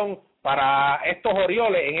opción para estos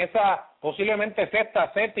Orioles en esa posiblemente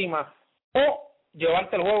sexta, séptima, o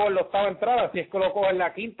llevarte el juego en la octava entrada, si es que lo coge en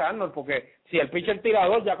la quinta, Arnold, porque si el pitcher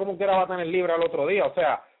tirador ya como quiera va a tener libre al otro día, o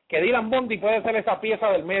sea, que Dylan Bundy puede ser esa pieza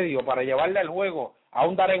del medio para llevarle el juego a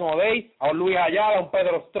un Darren O'Day, a un Luis Ayala, a un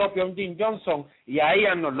Pedro Strop, a un Jim Johnson, y ahí,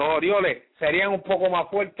 Arnold, los Orioles serían un poco más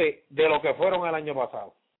fuertes de lo que fueron el año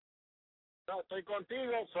pasado. No, estoy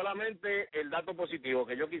contigo, solamente el dato positivo,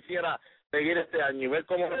 que yo quisiera seguir este año y ver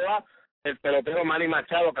cómo le va el pelotero Manny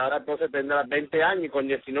Machado, que ahora entonces tendrá 20 años y con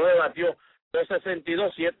 19 batió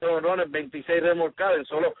 262, 7 honrones, 26 remolcados en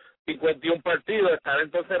solo 51 partidos, estará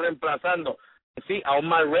entonces reemplazando a un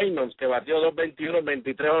Mark Reynolds, que batió 221,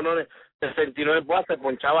 23 honrones, 69 bases,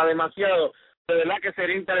 ponchaba demasiado. De verdad que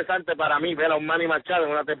sería interesante para mí ver a un Manny Machado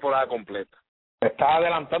en una temporada completa. Está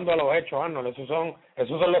adelantando a los hechos, Arnold. Esos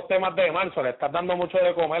son los temas de marzo. Le estás dando mucho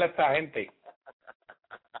de comer a esta gente.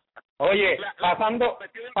 Oye, pasando...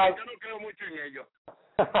 yo no creo mucho en ello.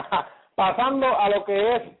 Pasando a lo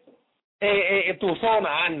que es tu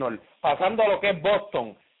zona, Arnold. Pasando a lo que es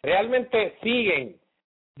Boston. Realmente siguen.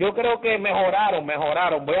 Yo creo que mejoraron.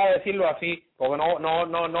 Voy a decirlo así, porque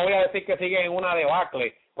no voy a decir que siguen en una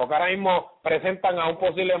debacle. Porque ahora mismo presentan a un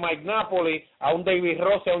posible Mike Napoli, a un David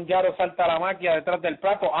Ross, a un Yaro Saltalamacchia detrás del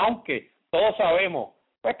plato, aunque todos sabemos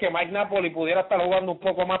pues que Mike Napoli pudiera estar jugando un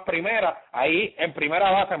poco más primera, ahí en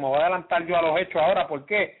primera base. Me voy a adelantar yo a los hechos ahora. ¿Por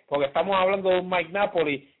qué? Porque estamos hablando de un Mike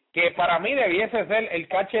Napoli que para mí debiese ser el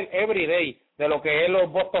catcher everyday de lo que es los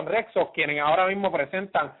Boston Red Sox, quienes ahora mismo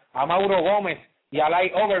presentan a Mauro Gómez y a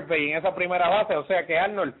Lai Overbay en esa primera base. O sea que,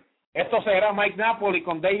 Arnold, esto será Mike Napoli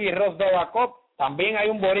con David Ross de backup. También hay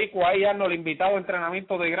un boricua ahí, Arnold, invitado a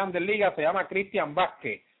entrenamiento de Grandes Ligas, se llama Cristian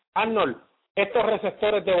Vázquez. Arnold, estos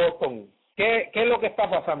receptores de Boston, ¿qué es lo que está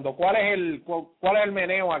pasando? ¿Cuál es el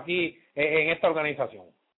meneo aquí en esta organización?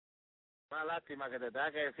 Una lástima que te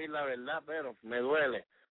tenga que decir la verdad, pero me duele.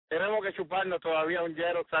 Tenemos que chuparnos todavía un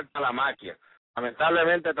Yero Saltalamacchia.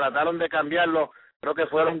 Lamentablemente trataron de cambiarlo, creo que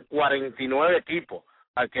fueron 49 equipos.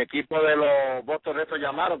 Al que equipo de los Boston Red Sox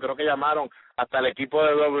llamaron, creo que llamaron hasta el equipo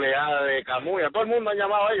de AA de Camuy, a todo el mundo han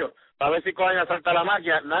llamado a ellos, para ver si cogen a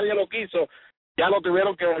Saltalamacchia, nadie lo quiso, ya lo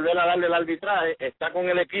tuvieron que volver a darle el arbitraje, está con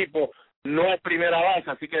el equipo, no es primera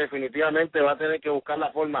base, así que definitivamente va a tener que buscar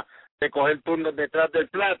la forma de coger turnos detrás del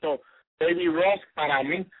plato. David Ross, para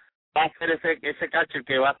mí, va a ser ese catcher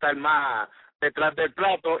que va a estar más detrás del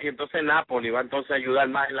plato, y entonces Napoli va entonces a ayudar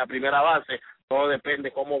más en la primera base. Todo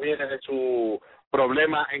depende cómo viene de su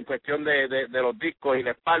problema en cuestión de los discos y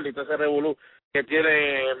la espalda y todo ese revolú que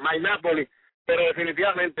tiene Mike Napoli, pero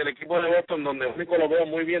definitivamente el equipo de Boston, donde único lo veo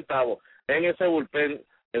muy bien, Tavo, en ese bullpen.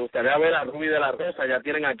 Me gustaría ver a Rubí de la Rosa, ya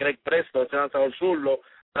tienen a Craig Presto, ese lanzador zurdo,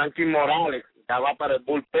 Franklin Morales, ya va para el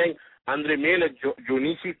bullpen, Andrew Miller,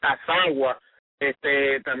 Junichi Tazawa,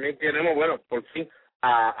 también tenemos, bueno, por fin,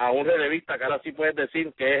 a un relevista que ahora sí puedes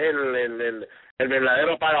decir que es el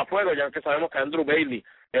verdadero apagafuego, ya que sabemos que Andrew Bailey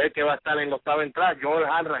es el que va a estar en la octava entrada, Joel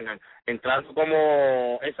Hanrahan entrando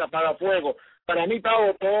como ese apagafuego. Para mí,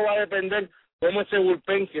 Tavo, todo va a depender cómo ese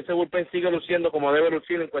bullpen, si ese bullpen sigue luciendo como debe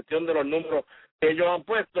lucir en cuestión de los números que ellos han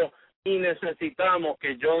puesto, y necesitamos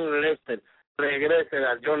que John Lester regrese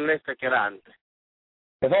al John Lester que era antes.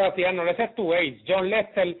 Eso es así, Arnold, ese es tu ace, John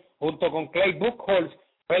Lester, junto con Clay Buchholz,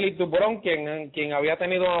 Félix Dubron, quien había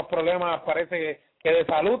tenido unos problemas, parece que de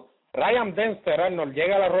salud. Ryan Dempster, Arnold,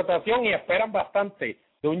 llega a la rotación y esperan bastante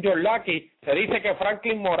de un John Lackey. Se dice que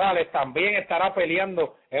Franklin Morales también estará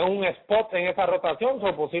peleando en un spot en esa rotación,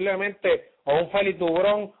 o posiblemente o un Félix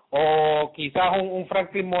Dubron o quizás un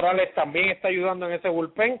Franklin Morales también está ayudando en ese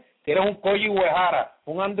bullpen. Tienes un Koji Uehara,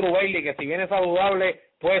 un Andrew Bailey, que si bien es saludable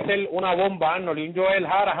puede ser una bomba, Arnold, y un Joel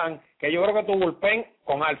Harahan, que yo creo que tu bullpen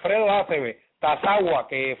con Alfredo Acebe, Tazawa,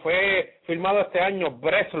 que fue firmado este año,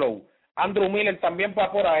 Breslow, Andrew Miller también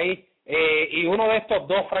va por ahí, y uno de estos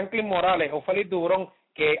dos, Franklin Morales o Félix Dubron,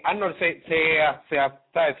 que Arnold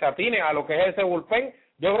se atine a lo que es ese bullpen,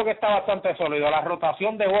 yo creo que está bastante sólido. La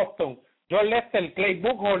rotación de Boston, John Lester, Clay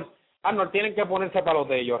Buchholz, Arnold, tienen que ponerse para los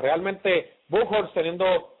de ellos. Realmente Buchholz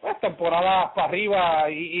teniendo temporadas para arriba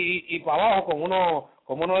y para abajo, con uno,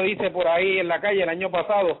 como uno dice por ahí en la calle el año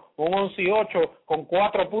pasado, un 11-8 con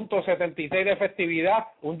 4.76 de efectividad,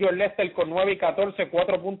 un John Lester con 9-14,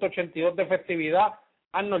 4.82 de efectividad.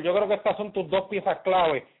 Arnold, yo creo que estas son tus dos piezas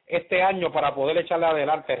clave este año para poder echarle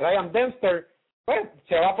adelante. Ryan Dempster, pues,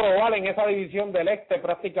 se va a probar en esa división del este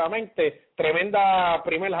prácticamente. Tremenda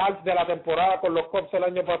primer half de la temporada con los Cubs el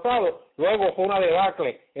año pasado. Luego fue una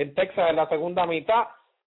debacle en Texas en la segunda mitad.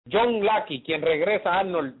 John Lackey, quien regresa,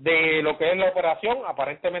 Arnold, de lo que es la operación,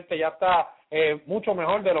 aparentemente ya está mucho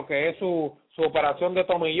mejor de lo que es su operación de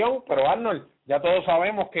tomillón, pero Arnold, ya todos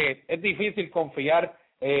sabemos que es difícil confiar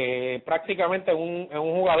prácticamente en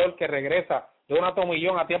un jugador que regresa de una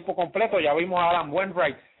tomillón a tiempo completo. Ya vimos a Adam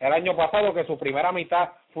Wainwright el año pasado, que su primera mitad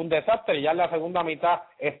fue un desastre, y ya en la segunda mitad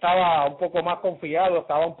estaba un poco más confiado,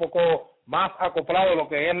 estaba un poco más acoplado a lo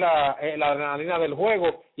que es la adrenalina del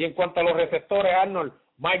juego. Y en cuanto a los receptores, Arnold,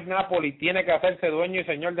 Mike Napoli tiene que hacerse dueño y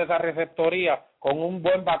señor de esa receptoría con un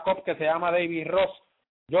buen backup que se llama David Ross.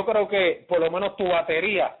 Yo creo que por lo menos tu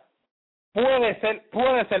batería puede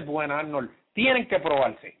ser buena, Arnold. Tienen que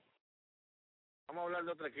probarse. Vamos a hablar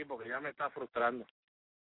de otro equipo que ya me está frustrando.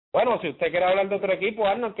 Bueno, si usted quiere hablar de otro equipo,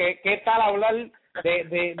 Arnold, ¿qué tal hablar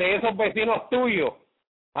de esos vecinos tuyos?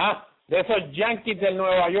 De esos Yankees del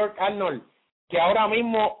Nueva York, Arnold, que ahora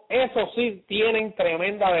mismo, eso sí, tienen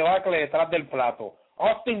tremenda debacle detrás del plato.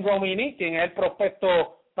 Austin Romini, quien es el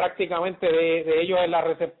prospecto prácticamente de ellos en la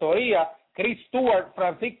receptoría, Chris Stewart,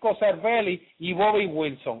 Francisco Cervelli y Bobby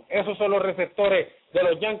Wilson. Esos son los receptores de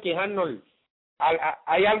los Yankees, Arnold.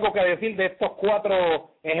 ¿Hay algo que decir de estos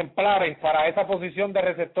cuatro ejemplares para esa posición de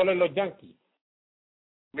receptores en los Yankees?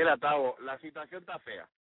 Mira, Tavo, la situación está fea.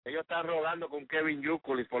 Ellos están rogando con Kevin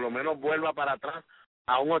Youkilis, por lo menos vuelva para atrás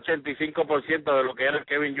a un 85% de lo que era el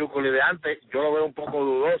Kevin Youkilis de antes. Yo lo veo un poco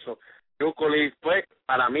dudoso. Youkilis, pues,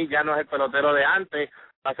 para mí ya no es el pelotero de antes,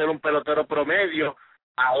 va a ser un pelotero promedio.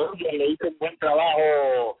 A Oye le hizo un buen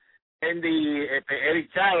trabajo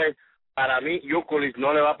Eric Chávez. Para mí, Youkilis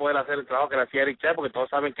no le va a poder hacer el trabajo que le hacía Eric Chávez, porque todos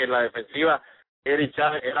saben que en la defensiva Eric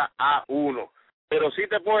Chávez era A1. Pero sí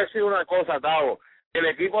te puedo decir una cosa, Tavo. El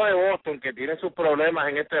equipo de Boston, que tiene sus problemas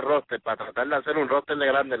en este roster, para tratar de hacer un roster de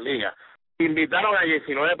Grandes Ligas, invitaron a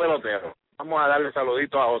 19 peloteros. Vamos a darle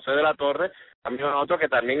saluditos a José de la Torre, también a otro que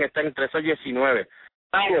también está entre esos 19.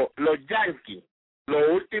 Tavo, los Yankees,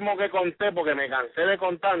 lo último que conté, porque me cansé de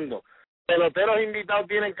contando, peloteros invitados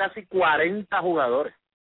tienen casi 40 jugadores.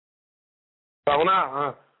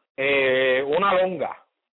 Una longa.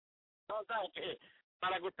 No, ¿sabes qué?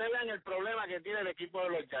 Para que ustedes vean el problema que tiene el equipo de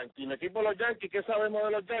los Yankees. El equipo de los Yankees, ¿qué sabemos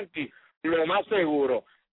de los Yankees? Lo más seguro.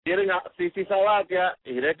 Tienen a Sisi Sabathia,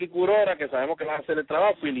 Hireki Kurora, que sabemos que van a hacer el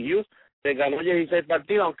trabajo. Philly Hughes, que ganó 16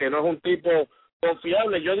 partidos, aunque no es un tipo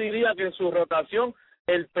confiable. Yo diría que en su rotación,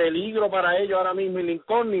 el peligro para ellos ahora mismo y la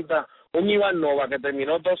incógnita, un Iván Nova, que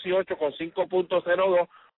terminó 2-8 con 5.02,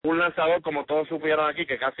 un lanzador, como todos supieron aquí,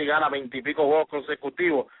 que casi gana 20 y pico juegos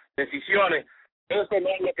consecutivos, decisiones. Eso no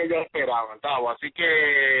es lo que ellos esperaban, Tavo. Así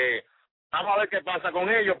que vamos a ver qué pasa con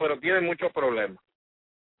ellos, pero tienen muchos problemas.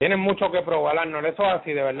 Tienen mucho que probar, Arnold. Eso es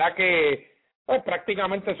así, de verdad que pues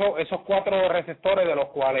prácticamente esos 4 receptores de los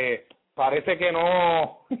cuales parece que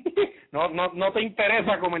no te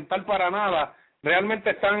interesa comentar para nada,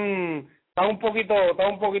 realmente están un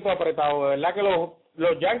poquito apretados. De verdad que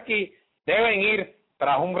los Yankees deben ir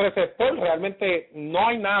tras un receptor. Realmente no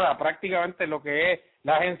hay nada prácticamente en lo que es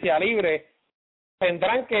la agencia libre.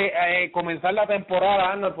 Tendrán que comenzar la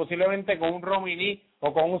temporada, Arnold, posiblemente con un Romini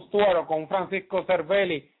o con un Stuart o con un Francisco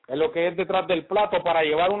Cervelli en lo que es detrás del plato, para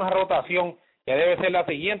llevar una rotación que debe ser la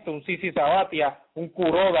siguiente: un Sisi Sabathia, un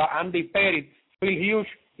Kuroda, Andy Pettitte, Phil Hughes,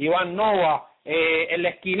 Iván Nova, en la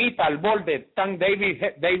esquinita, al borde, están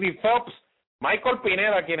David Phelps, Michael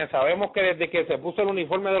Pineda, quienes sabemos que desde que se puso el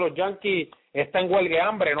uniforme de los Yankees está en huelga de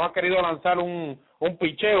hambre, no ha querido lanzar un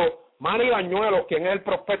picheo. Manny Bañuelos, quien es el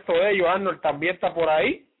prospecto de ellos, Arnold, también está por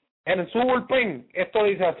ahí. En su bullpen, esto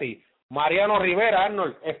dice así: Mariano Rivera,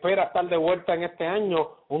 Arnold, espera estar de vuelta en este año.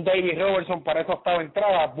 Un David Robertson para esa octava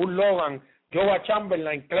entrada. Bull Logan, Joba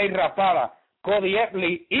Chamberlain, Clay Rapada, Cody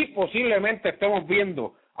Epley, y posiblemente estemos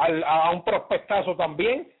viendo a un prospectazo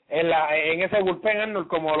también en ese bullpen, Arnold,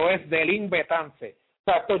 como lo es Delin Betance. O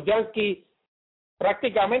sea, estos Yankees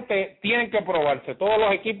prácticamente tienen que probarse. Todos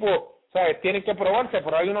los equipos, ¿sabes?, tienen que probarse,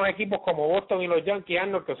 pero hay unos equipos como Boston y los Yankees,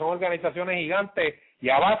 Arnold, que son organizaciones gigantes, y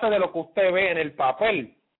a base de lo que usted ve en el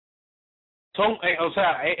papel,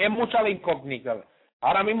 es mucha la incógnita.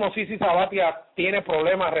 Ahora mismo Sisi Sabathia tiene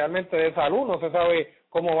problemas realmente de salud, no se sabe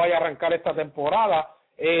cómo vaya a arrancar esta temporada.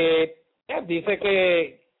 Dice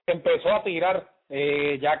que empezó a tirar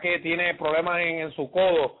ya que tiene problemas en su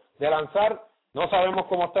codo de lanzar. No sabemos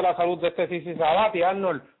cómo está la salud de este Sisi Sabathia,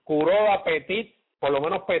 Arnold. Kuroda, Pettitte, por lo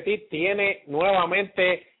menos Pettitte tiene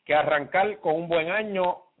nuevamente que arrancar con un buen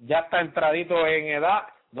año, ya está entradito en edad,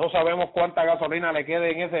 no sabemos cuánta gasolina le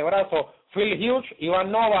quede en ese brazo. Phil Hughes,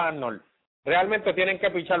 Iván Nova, Arnold, realmente tienen que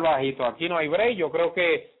pichar bajito, aquí no hay break. Yo creo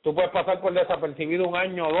que tú puedes pasar por desapercibido un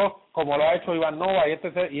año o dos, como lo ha hecho Iván Nova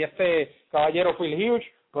y este caballero Phil Hughes,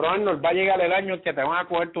 pero Arnold, va a llegar el año en que te van a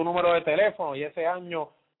coger tu número de teléfono, y ese año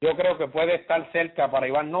yo creo que puede estar cerca para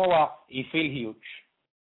Iván Nova y Phil Hughes.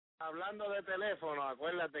 Hablando de teléfono,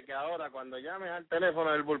 acuérdate que ahora cuando llames al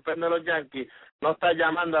teléfono del bullpen de los Yankees, no estás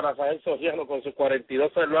llamando a Rafael Soriano con sus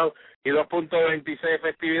 42 cerrados y 2.26 de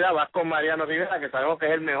efectividad, vas con Mariano Rivera, que sabemos que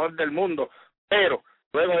es el mejor del mundo, pero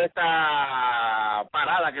luego de esta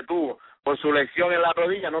parada que tuvo por su lesión en la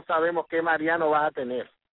rodilla, no sabemos qué Mariano vas a tener.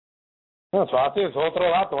 No, eso así, es otro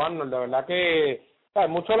dato, Arnold. De verdad que hay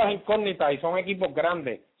mucho las incógnitas, y son equipos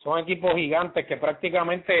grandes, son equipos gigantes que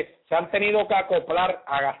prácticamente se han tenido que acoplar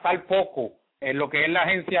a gastar poco en lo que es la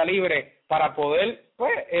agencia libre para poder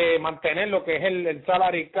mantener lo que es el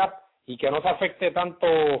salary cap, y que no se afecte tanto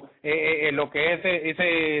en lo que es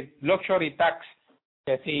ese luxury tax,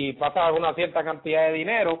 que si pasa una cierta cantidad de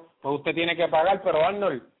dinero, pues usted tiene que pagar. Pero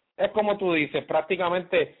Arnold, es como tú dices,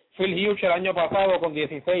 prácticamente Phil Hughes el año pasado con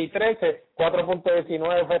 16 y 13,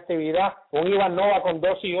 4.19 de efectividad, un Iván Nova con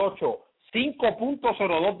 2 y 8,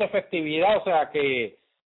 5.02 de efectividad, o sea que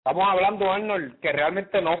estamos hablando, Arnold, que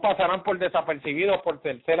realmente no pasarán por desapercibidos por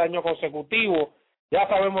tercer año consecutivo. Ya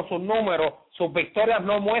sabemos sus números, sus victorias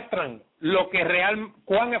no muestran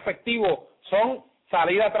cuán efectivos son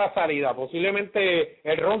salida tras salida. Posiblemente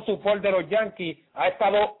el run support de los Yankees ha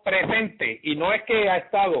estado presente, y no es que ha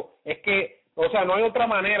estado, es que, o sea, no hay otra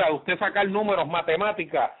manera de usted sacar números,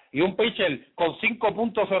 matemáticas, y un pitcher con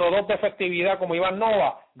 5.02 de efectividad como Iván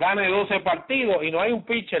Nova gane 12 partidos, y no hay un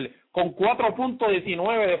pitcher con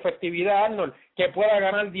 4.19 de efectividad, Arnold, que pueda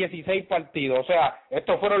ganar 16 partidos. O sea,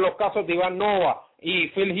 estos fueron los casos de Iván Nova y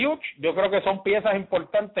Phil Hughes. Yo creo que son piezas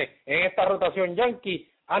importantes en esta rotación Yankee.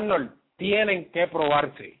 Arnold, tienen que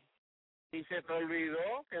probarse. Y se te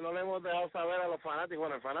olvidó que no le hemos dejado saber a los fanáticos.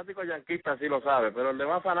 Bueno, el fanático yanquista sí lo sabe, pero el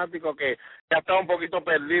demás fanático que ya está un poquito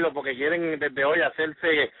perdido porque quieren desde hoy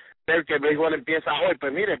hacerse ver que el béisbol empieza hoy.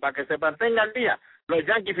 Pues mire, para que se mantenga al día, los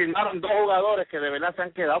Yankees firmaron 2 jugadores que de verdad se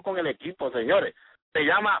han quedado con el equipo, señores. Se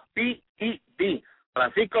llama P.E.D.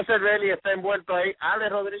 Francisco Cervelli está envuelto ahí,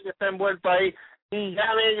 Alex Rodríguez está envuelto ahí, y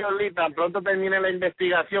ya de ellos, tan pronto termine la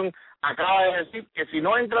investigación, acaba de decir que si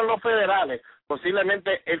no entran los federales,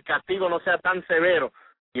 posiblemente el castigo no sea tan severo.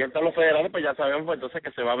 Y entran los federales, pues ya sabemos pues, entonces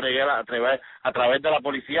que se va a bregar a través de la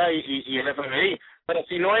policía y el FBI. Pero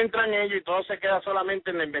si no entran ellos y todo se queda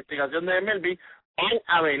solamente en la investigación de MLB, van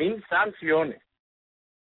a venir sanciones.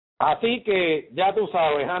 Así que ya tú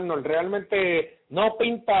sabes, Arnold, realmente no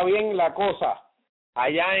pinta bien la cosa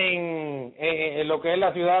allá en lo que es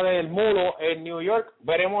la ciudad del muro, en New York.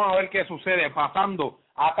 Veremos a ver qué sucede pasando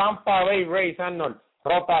a Tampa Bay Rays, Arnold.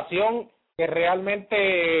 Rotación que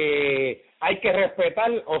realmente hay que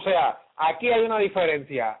respetar. O sea, aquí hay una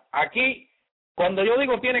diferencia. Aquí Cuando yo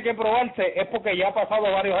digo tiene que probarse es porque ya ha pasado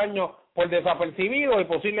varios años por desapercibido y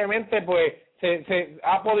posiblemente pues se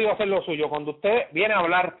ha podido hacer lo suyo. Cuando usted viene a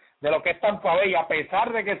hablar de lo que es Tampa Bay, a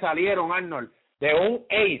pesar de que salieron, Arnold, de un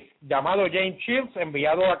ace llamado James Shields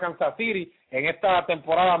enviado a Kansas City en esta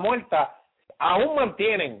temporada muerta, aún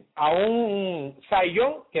mantienen a un Cy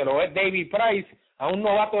Young, que lo es David Price, a un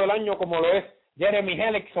novato del año como lo es Jeremy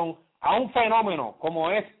Hellickson, a un fenómeno como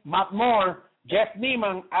es Matt Moore, Jeff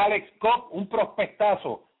Niemann, Alex Cobb, un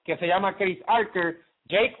prospectazo que se llama Chris Archer,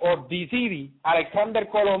 Jake Odorizzi, Alexander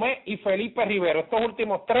Colomé y Felipe Rivero. Estos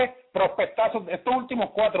últimos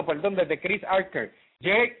cuatro, desde Chris Archer,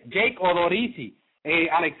 Jake Odorizzi,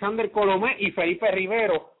 Alexander Colomé y Felipe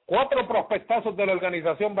Rivero, 4 prospectazos de la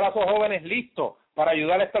organización Brazos Jóvenes listos para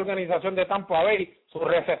ayudar a esta organización de Tampa Bay, sus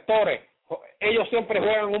receptores. Ellos siempre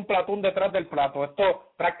juegan un platón detrás del plato.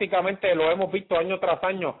 Esto prácticamente lo hemos visto año tras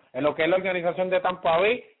año en lo que es la organización de Tampa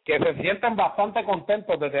Bay, que se sienten bastante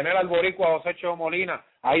contentos de tener al boricua José Cheo Molina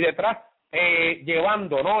ahí detrás,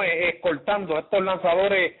 llevando, ¿no? Escoltando estos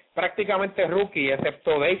lanzadores prácticamente rookie,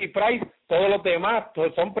 excepto David Price. Todos los demás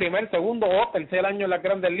son primer, segundo o tercer año en las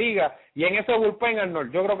Grandes Ligas. Y en ese bullpen,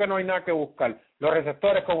 Arnold, yo creo que no hay nada que buscar. Los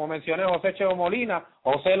receptores, como mencioné, José Cheo Molina,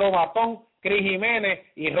 José Lobatón, Chris Jiménez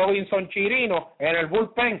y Robinson Chirino. En el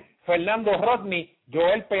bullpen, Fernando Rodney,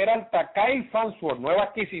 Joel Peralta, Kyle Farnsworth, nueva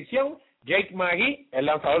adquisición, Jake McGee, el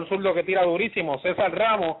lanzador zurdo que tira durísimo, César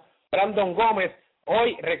Ramos, Brandon Gómez.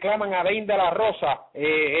 Hoy reclaman a Dane de la Rosa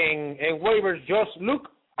en waivers, Josh Luke,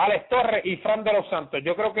 Alex Torres y Fran de los Santos.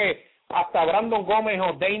 Yo creo que hasta Brandon Gómez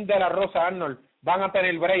o Dane de la Rosa, Arnold, van a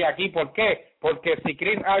tener break aquí. ¿Por qué? Porque si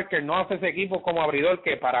Chris Archer no hace ese equipo como abridor,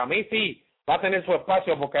 que para mí sí va a tener su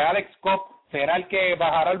espacio, porque Alex Cobb será el que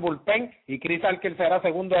bajará el bullpen y Chris Archer será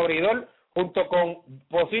segundo abridor, junto con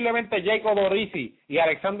posiblemente Jake Odorizzi y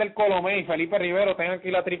Alexander Colomé y Felipe Rivero tengan que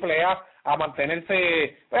ir a AAA a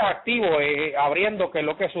mantenerse pues activo, abriendo, que es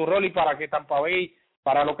lo que es su rol, y para lo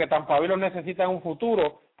que Tampa Bay lo necesita en un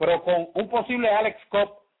futuro. Pero con un posible Alex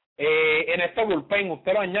Cobb en este bullpen,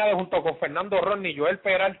 usted lo añade junto con Fernando Rodney, Joel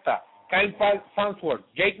Peralta, Kyle Farnsworth,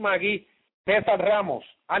 Jake McGee, César Ramos,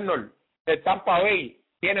 Arnold, de Tampa Bay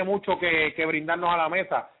tiene mucho que brindarnos a la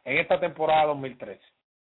mesa en esta temporada 2013.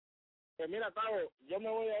 Pues mira, Tavo, yo me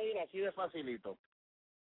voy a ir así de facilito.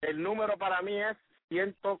 El número para mí es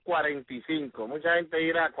 145. Mucha gente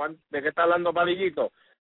dirá, ¿de qué está hablando Palillito?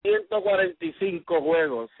 145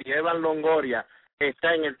 juegos. Si Evan Longoria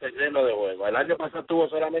está en el terreno de juego. El año pasado tuvo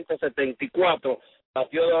solamente 74,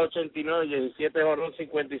 batió de 89, 17 jonrones,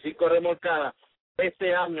 55 remolcadas.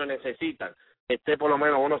 Este año necesitan por lo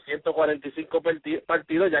menos unos 145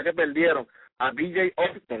 partidos, ya que perdieron a BJ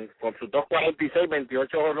Austin con sus 2.46,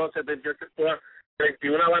 28 jonrones, 78 jugadas,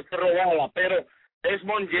 31 bases robadas, pero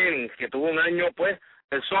Desmond Jennings, que tuvo un año, pues,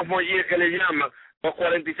 el sophomore year que le llaman,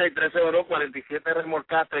 2.46, 13 jonrones, 47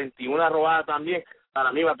 remolcadas, 31 robadas también.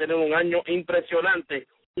 Para mí va a tener un año impresionante.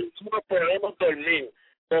 Y no podemos dormir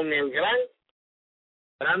con el gran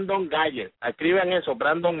Brandon Gayer. Escriban eso,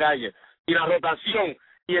 Brandon Gayer. Y la rotación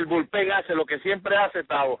y el bullpen hace lo que siempre hace,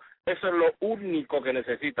 Tavo. Eso es lo único que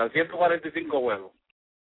necesitan, 145 juegos.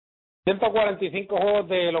 145 juegos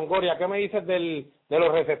de Longoria. ¿Qué me dices de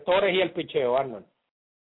los receptores y el picheo, Arnold?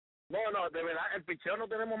 No, de verdad, el picheo no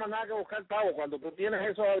tenemos más nada que buscar, Tavo. Cuando tú tienes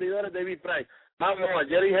esos abridores, David Price, vamos a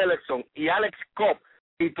Jerry Hellickson y Alex Cobb,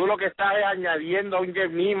 y tú lo que estás es añadiendo a un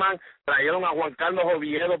Jeff Niemann, trajeron a Juan Carlos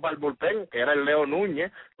Oviedo para el bullpen, que era el Leo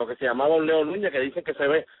Núñez, lo que se llamaba un Leo Núñez, que dicen que se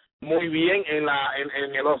ve muy bien en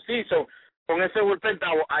el off-season. Con ese bullpen,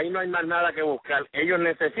 Tavo, ahí no hay más nada que buscar. Ellos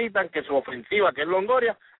necesitan que su ofensiva, que es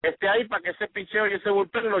Longoria, esté ahí para que ese picheo y ese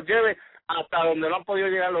bullpen los lleve hasta donde no han podido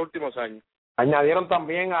llegar en los últimos años. Añadieron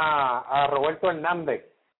también a Roberto Hernández,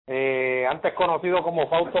 antes conocido como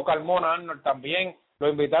Fausto Carmona, Arnold, también lo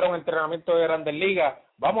invitaron a entrenamiento de Grandes Ligas.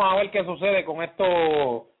 Vamos a ver qué sucede con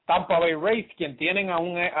estos Tampa Bay Rays, quien tienen a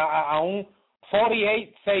un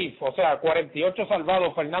 48 safe, o sea, 48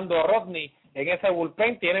 salvados, Fernando Rodney en ese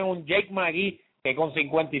bullpen. Tienen un Jake McGee que con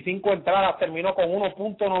 55 entradas terminó con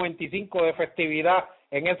 1.95 de efectividad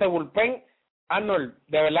en ese bullpen. Arnold,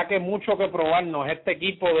 de verdad que mucho que probarnos este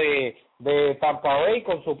equipo de Tampa Bay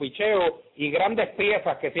con su picheo y grandes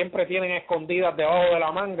piezas que siempre tienen escondidas debajo de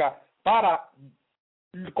la manga para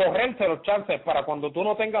correrse los chances para cuando tú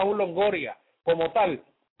no tengas un Longoria como tal,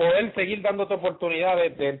 poder seguir dándote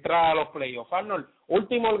oportunidades de entrar a los playoffs. Arnold,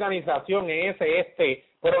 última organización en ese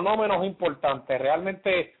pero no menos importante,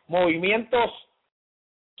 realmente movimientos,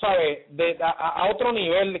 ¿sabes?, a otro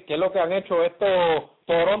nivel, que es lo que han hecho estos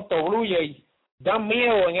Toronto Blue Jays. Dan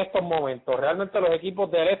miedo en estos momentos. Realmente los equipos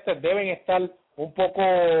del este deben estar un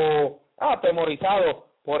poco atemorizados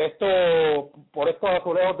por estos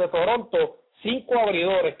azulejos de Toronto, 5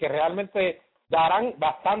 abridores que realmente darán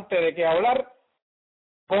bastante de qué hablar,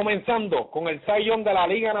 comenzando con el Cy Young de la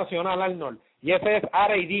Liga Nacional, Arnold, y ese es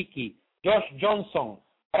R.A. Dickey, Josh Johnson,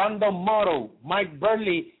 Brandon Morrow, Mike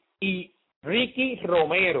Burley y Ricky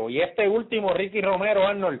Romero. Y este último, Ricky Romero,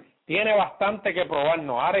 Arnold, tiene bastante que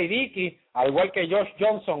probarnos. R.A. Dickey, al igual que Josh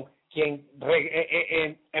Johnson, quien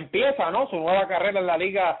empieza, ¿no?, su nueva carrera en la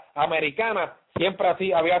Liga Americana, siempre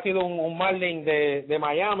así había sido un Marlin de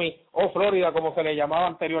Miami o Florida, como se le llamaba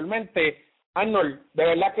anteriormente. Arnold, de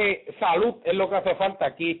verdad que salud es lo que hace falta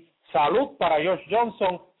aquí. Salud para Josh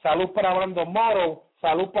Johnson, salud para Brandon Morrow,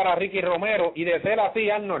 salud para Ricky Romero, y de ser así,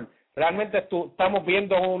 Arnold, realmente estamos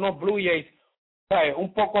viendo unos Blue Jays, ¿sabes?,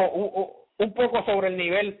 un poco sobre el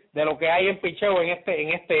nivel de lo que hay en picheo en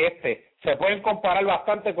este. Se pueden comparar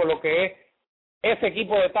bastante con lo que es ese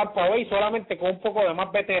equipo de Tampa Bay, solamente con un poco de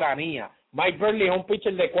más veteranía. Mike Burley es un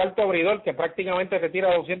pitcher de cuarto abridor que prácticamente se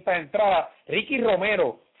tira 200 entradas. Ricky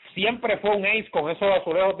Romero siempre fue un ace con esos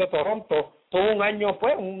azulejos de Toronto. Tuvo un año,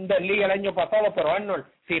 pues, un desligue el año pasado, pero Arnold,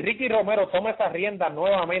 si Ricky Romero toma esas riendas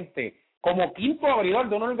nuevamente como quinto abridor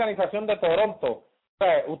de una organización de Toronto,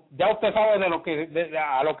 ya usted sabe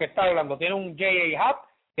a lo que está hablando. Tiene un J.A. Happ,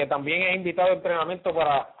 que también es invitado a entrenamiento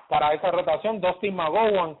para esa rotación, Dustin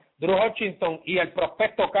McGowan, Drew Hutchinson y el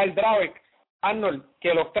prospecto Kyle Drabek, Arnold,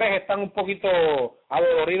 que los tres están un poquito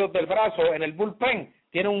adoloridos del brazo. En el bullpen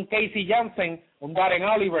tiene un Casey Jansen, un Darren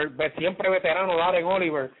Oliver, siempre veterano Darren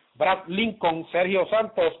Oliver, Brad Lincoln, Sergio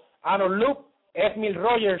Santos, Arnold Luke, Esmil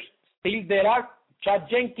Rogers, Steve Delac, Chad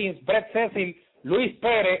Jenkins, Brett Cecil, Luis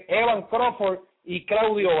Pérez, Evan Crawford y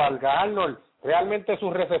Claudio Valga. Arnold, realmente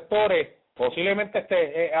sus receptores, posiblemente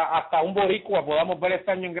hasta un boricua podamos ver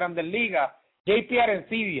este año en Grandes Ligas. JP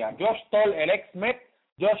Arencibia, Josh Stoll, el ex-Met,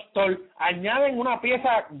 Josh Stoll, añaden una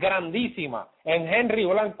pieza grandísima en Henry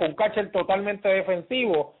Blanco, un catcher totalmente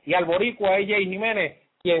defensivo, y al boricua AJ Jiménez,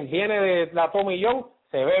 quien viene de la Tommy John,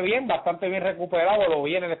 se ve bien, bastante bien recuperado, lo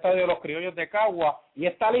vi en el estadio de los Criollos de Cagua, y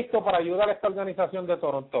está listo para ayudar a esta organización de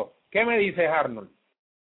Toronto. ¿Qué me dices, Arnold?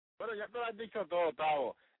 Bueno, ya te lo has dicho todo,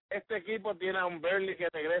 Tavo. Este equipo tiene a un Burley que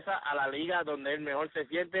regresa a la liga donde él mejor se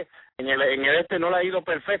siente. En el no le ha ido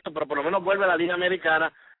perfecto, pero por lo menos vuelve a la liga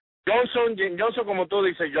americana. Johnson, como tú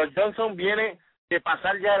dices, George Johnson viene de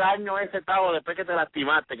pasar ya el año ese, Tavo, después que te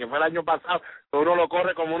lastimaste, que fue el año pasado, que uno lo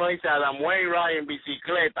corre, como uno dice, a la muera en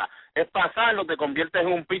bicicleta. Es pasarlo, te conviertes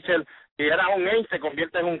en un pitcher, si eras un ace, te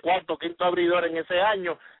conviertes en un cuarto, quinto abridor en ese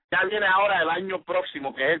año. Ya viene ahora el año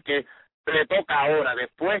próximo, que es el que le toca ahora,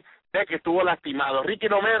 después de que estuvo lastimado. Ricky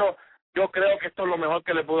Romero, yo creo que esto es lo mejor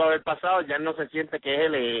que le pudo haber pasado. Ya él no se siente que es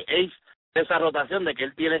el ace de esa rotación, de que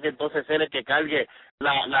él tiene que entonces ser el que cargue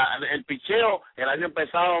el picheo. El año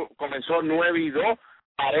pasado comenzó 9-2,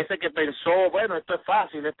 parece que pensó, bueno, esto es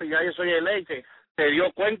fácil, ya yo soy el ace. Se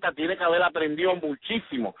dio cuenta, tiene que haber aprendido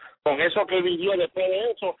muchísimo con eso que vivió después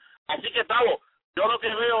de eso. Así que, Tavo, yo lo que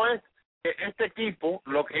veo es que este equipo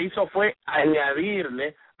lo que hizo fue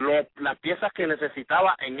añadirle las piezas que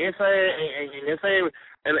necesitaba en esa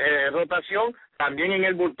rotación. También en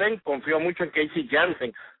el bullpen confío mucho en Casey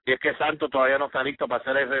Jansen, y es que Santos todavía no está listo para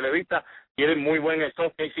ser el relevista. Tiene muy buen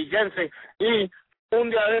stock Casey Jansen, y un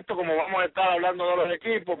día de esto, como vamos a estar hablando de los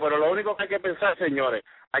equipos, pero lo único que hay que pensar, señores,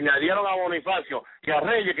 añadieron a Bonifacio y a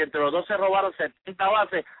Reyes, que entre los dos se robaron 70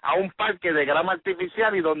 bases a un parque de grama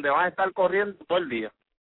artificial y donde van a estar corriendo todo el día.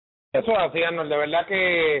 Eso es así, Arnold. De verdad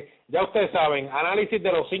que ya ustedes saben, análisis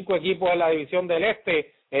de los 5 equipos de la División del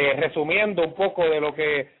Este, resumiendo un poco de lo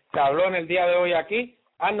que se habló en el día de hoy aquí.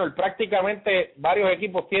 Arnold, prácticamente varios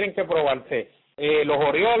equipos tienen que probarse. Los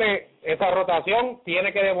Orioles, esa rotación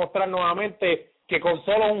tiene que demostrar nuevamente que con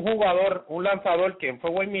solo un jugador, un lanzador, quien fue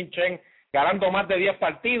Wei-Min Chen, ganando más de 10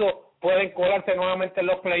 partidos, pueden colarse nuevamente en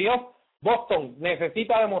los playoffs. Boston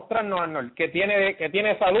necesita demostrarnos, Arnold, que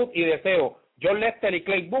tiene salud y deseo. John Lester y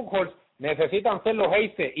Clay Buchholz necesitan ser los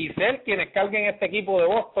aces y ser quienes carguen este equipo de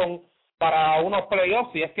Boston para unos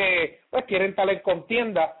playoffs, si es que pues quieren estar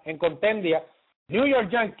en contendia. New York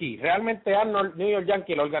Yankees, realmente, Arnold, New York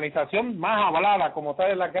Yankees, la organización más hablada como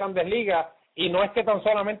tal en las Grandes Ligas, y no es que tan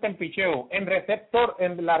solamente en picheo,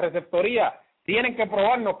 en la receptoría, tienen que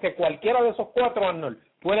probarnos que cualquiera de esos 4, Arnold,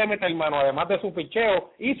 puede meter mano, además de su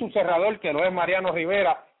picheo y su cerrador, que lo es Mariano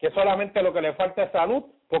Rivera, que solamente lo que le falta es salud,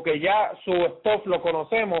 porque ya su stuff lo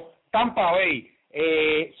conocemos. Tampa Bay,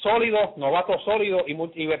 sólidos, novatos sólidos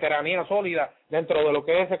y veteranía sólida dentro de lo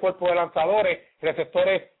que es ese cuerpo de lanzadores.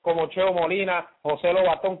 Receptores como Cheo Molina, José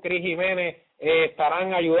Lobatón, Cris Jiménez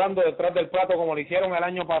estarán ayudando detrás del plato como lo hicieron el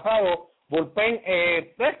año pasado. Bullpen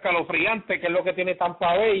escalofriante, que es lo que tiene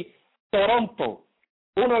Tampa Bay. Toronto,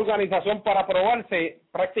 una organización para probarse,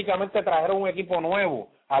 prácticamente trajeron un equipo nuevo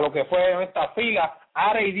a lo que fue en esta fila.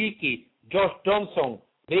 Ari Dickey, Josh Johnson,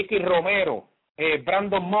 Ricky Romero,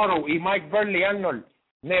 Brandon Morrow y Mike Burley. Arnold,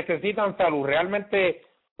 necesitan salud. Realmente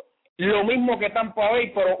lo mismo que Tampa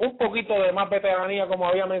Bay, pero un poquito de más veteranía, como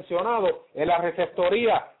había mencionado. En la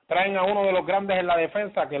receptoría traen a uno de los grandes en la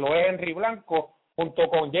defensa, que lo es Henry Blanco, junto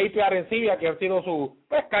con JP Arencibia, que han sido su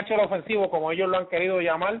catcher ofensivo, como ellos lo han querido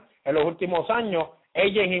llamar en los últimos años.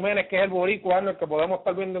 AJ Jiménez, que es el boricua, Arnold, que podemos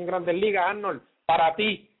estar viendo en Grandes Ligas. Arnold, para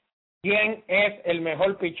ti, ¿quién es el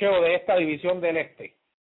mejor picheo de esta división del este?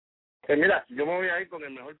 Pues mira, yo me voy a ir con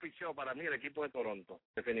el mejor picheo para mí, el equipo de Toronto.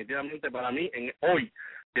 Definitivamente para mí, hoy,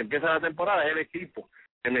 que empieza la temporada, es el equipo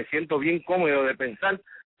que me siento bien cómodo de pensar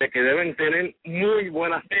de que deben tener muy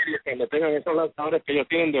buenas series cuando tengan esos lanzadores que ellos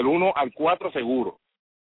tienen del 1 al 4 seguro.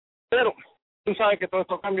 Pero tú sabes que todo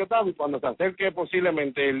esto cambia, Tavo, y cuando se acerque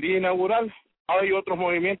posiblemente el día inaugural, hay otros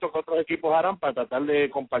movimientos que otros equipos harán para tratar de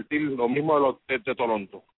compartir lo mismo de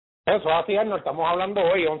Toronto. Eso, así, Arnold, estamos hablando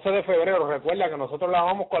hoy, 11 de febrero, recuerda que nosotros la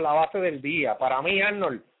vamos con la base del día. Para mí,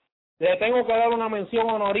 Arnold, le tengo que dar una mención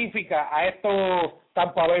honorífica a estos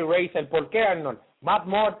Tampa Bay Rays. ¿Por qué, Arnold? Matt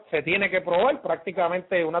Moore se tiene que probar,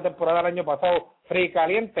 prácticamente una temporada del año pasado fría y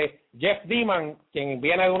caliente. Jeff Diman, quien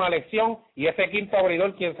viene de una lesión, y ese quinto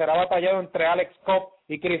abridor, quien será batallado entre Alex Cobb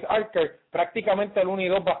y Chris Archer, prácticamente el 1 y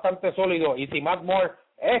 2 bastante sólido. Y si Matt Moore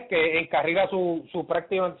es que encarrila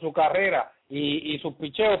su carrera y sus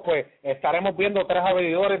picheos, pues estaremos viendo 3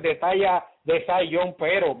 abridores de talla de Cy Young,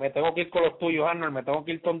 pero me tengo que ir con los tuyos, Arnold, me tengo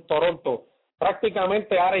que ir con Toronto.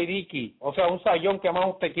 Prácticamente Ari Dickey, o sea, un Cy Young que más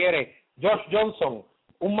usted quiere. Josh Johnson,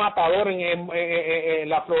 un matador en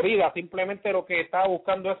la Florida, simplemente lo que está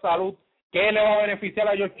buscando es salud. ¿Qué le va a beneficiar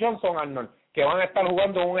a Josh Johnson, Arnold? Que van a estar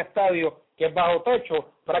jugando en un estadio que es bajo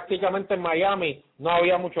techo. Prácticamente en Miami no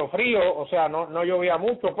había mucho frío, o sea, no llovía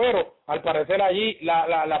mucho, pero al parecer allí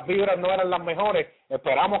las vibras no eran las mejores.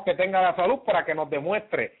 Esperamos que tenga la salud para que nos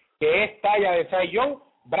demuestre que es talla de Cy Young.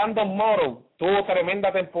 Brandon Morrow tuvo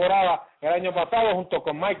tremenda temporada el año pasado junto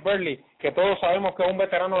con Mike Burley, que todos sabemos que es un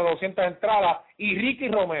veterano de 200 entradas, y Ricky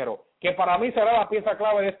Romero, que para mí será la pieza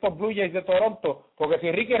clave de estos Blue Jays de Toronto, porque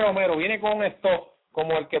si Ricky Romero viene con un stock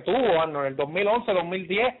como el que tuvo, Arnold, en el 2011,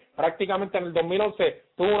 2010, prácticamente en el 2011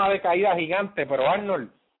 tuvo una decaída gigante, pero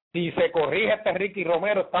Arnold, si se corrige este Ricky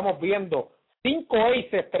Romero, estamos viendo 5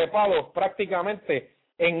 aces trepados prácticamente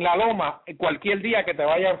en la loma cualquier día que te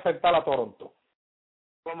vaya a enfrentar a Toronto.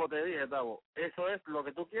 Como te dije, Tavo, eso es lo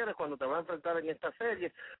que tú quieres cuando te vas a enfrentar en esta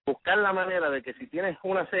serie, buscar la manera de que si tienes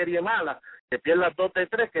una serie mala, que pierdas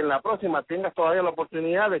 2-3, que en la próxima tengas todavía la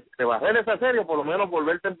oportunidad de barrer esa serie o por lo menos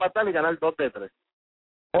volverte a empatar y ganar 2-3.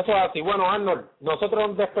 Eso es así. Bueno, Arnold, nosotros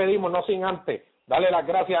nos despedimos, no sin antes darle las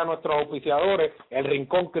gracias a nuestros auspiciadores. El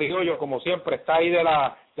Rincón Criollo, como siempre, está ahí de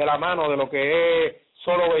la mano de lo que es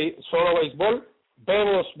solo béisbol,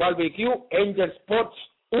 Bebos Barbecue, Angel Sports,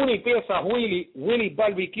 Unipieza Willy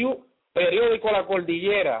Barbecue, Periódico La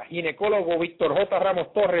Cordillera, ginecólogo Víctor J.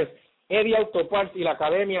 Ramos Torres, Eddie Autoparts y la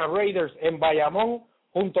Academia Raiders en Bayamón,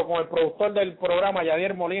 junto con el productor del programa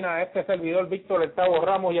Yadier Molina, este servidor Víctor el Tavo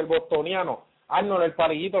Ramos y el bostoniano Arnold el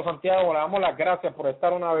Palillito Santiago. Le damos las gracias por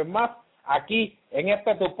estar una vez más aquí en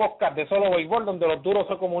este tu podcast de Solo Béisbol, donde los duros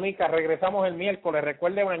se comunican. Regresamos el miércoles.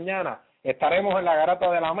 Recuerde, mañana estaremos en la Garata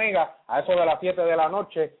de la Mega a eso de las 7 de la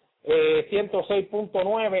noche,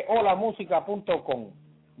 106.9 o lamusica.com.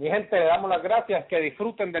 Mi gente, le damos las gracias, que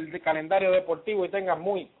disfruten del calendario deportivo y tengan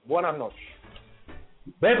muy buenas noches.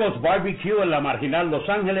 Bebos Barbecue en la Marginal Los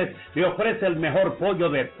Ángeles le ofrece el mejor pollo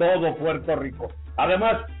de todo Puerto Rico.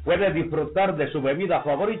 Además, puede disfrutar de su bebida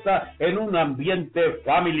favorita en un ambiente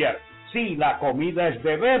familiar. Si la comida es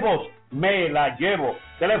de Bebos, me la llevo.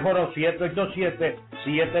 Teléfono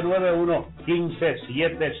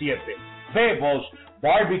 787-791-1577. Bebos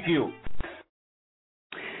Barbecue.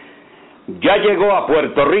 Ya llegó a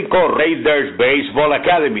Puerto Rico Raiders Beisbol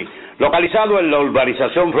Academy, localizado en la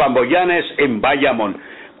urbanización Flamboyanes en Bayamón.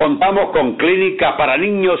 Contamos con clínica para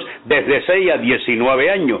niños desde 6 a 19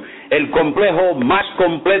 años, el complejo más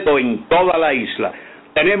completo en toda la isla.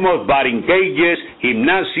 Tenemos batting cages,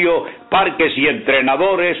 gimnasio, parques y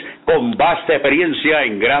entrenadores con vasta experiencia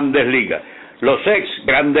en Grandes Ligas. Los ex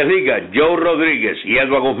Grandes Ligas, Joe Rodríguez y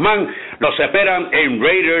Edward Guzmán, los esperan en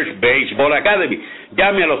Raiders Baseball Academy.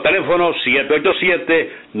 Llame a los teléfonos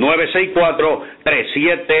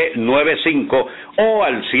 787-964-3795 o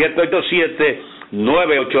al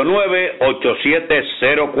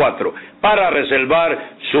 787-989-8704 para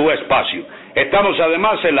reservar su espacio. Estamos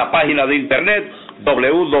además en la página de internet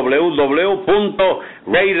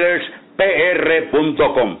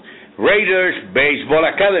www.raiderspr.com. Raiders Beisbol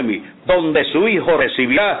Academy, donde su hijo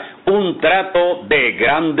recibirá un trato de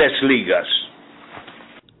grandes ligas.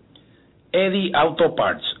 Eddie Auto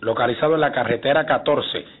Parts, localizado en la carretera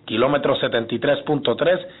 14, kilómetro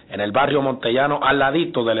 73.3, en el barrio Montellano, al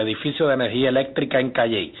ladito del edificio de energía eléctrica en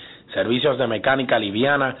Calley. Servicios de mecánica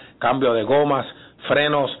liviana, cambio de gomas,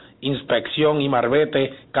 frenos, inspección y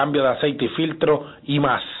marbete, cambio de aceite y filtro y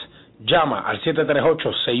más. Llama al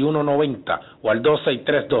 738-6190 o al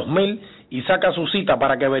 263-2000 y saca su cita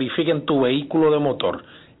para que verifiquen tu vehículo de motor.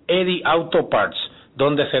 Eddie Auto Parts,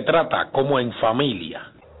 donde se trata como en familia.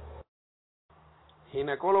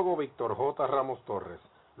 Ginecólogo Víctor J. Ramos Torres,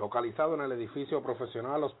 localizado en el edificio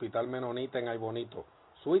profesional Hospital Menonita en Aybonito,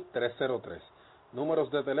 Suite 303. Números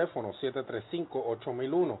de teléfono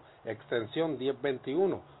 735-8001, extensión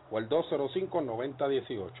 1021 o el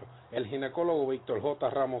 205-9018. El ginecólogo Víctor J.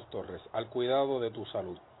 Ramos Torres, al cuidado de tu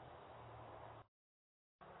salud.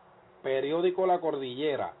 Periódico La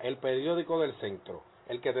Cordillera, el periódico del centro,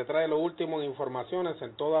 el que te trae lo último en informaciones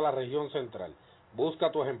en toda la región central.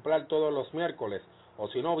 Busca tu ejemplar todos los miércoles, o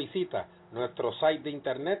si no, visita nuestro site de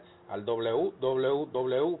internet al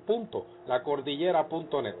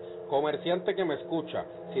www.lacordillera.net. Comerciante que me escucha,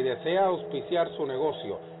 si desea auspiciar su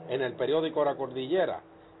negocio en el periódico La Cordillera,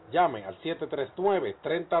 llame al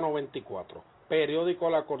 739-3094. Periódico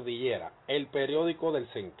La Cordillera, el periódico del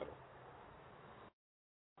centro.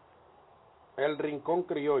 El Rincón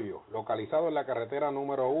Criollo, localizado en la carretera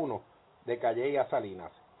número 1 de Calley a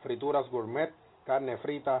Salinas. Frituras gourmet, carne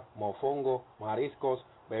frita, mofongo, mariscos,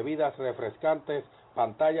 bebidas refrescantes,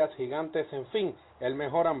 pantallas gigantes, en fin, el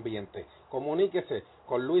mejor ambiente. Comuníquese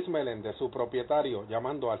con Luis Meléndez, su propietario,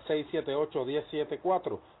 llamando al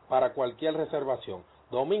 678-1074 para cualquier reservación.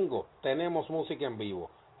 Domingo tenemos música en vivo.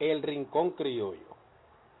 El Rincón Criollo.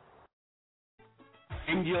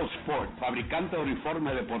 Angel Sport, fabricante de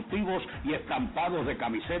uniformes deportivos y estampados de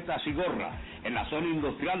camisetas y gorras, en la zona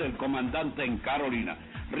industrial del Comandante en Carolina.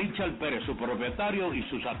 Richard Pérez, su propietario, y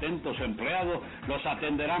sus atentos empleados los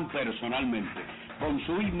atenderán personalmente. Con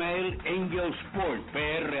su email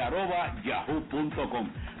angelsportpr@yahoo.com.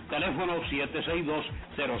 Teléfono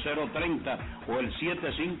 762-0030 o el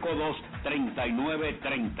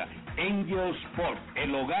 752-3930. Angel Sport,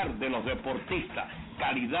 el hogar de los deportistas.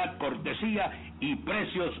 Calidad, cortesía y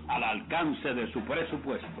precios al alcance de su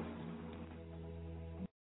presupuesto.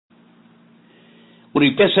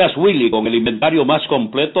 Unipiezas Willy, con el inventario más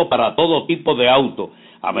completo para todo tipo de auto,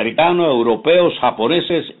 americanos, europeos,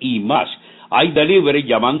 japoneses y más. Hay delivery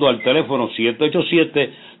llamando al teléfono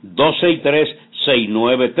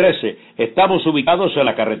 787-263-6913. Estamos ubicados en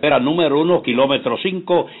la carretera número 1, kilómetro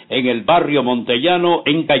 5, en el barrio Montellano,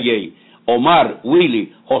 en Calley. Omar,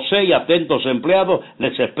 Willy, José y atentos empleados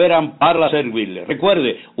les esperan para servirles.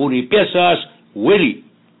 Recuerde, Unipiezas Willy.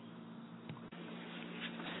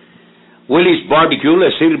 Willy's Barbecue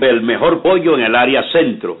le sirve el mejor pollo en el área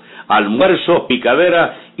centro, almuerzos,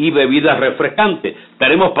 picadera y bebidas refrescantes.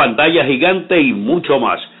 Tenemos pantalla gigante y mucho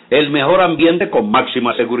más. El mejor ambiente con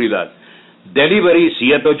máxima seguridad. Delivery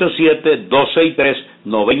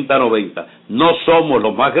 787-263-9090. No somos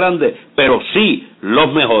los más grandes, pero sí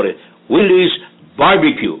los mejores. Willy's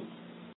Barbecue.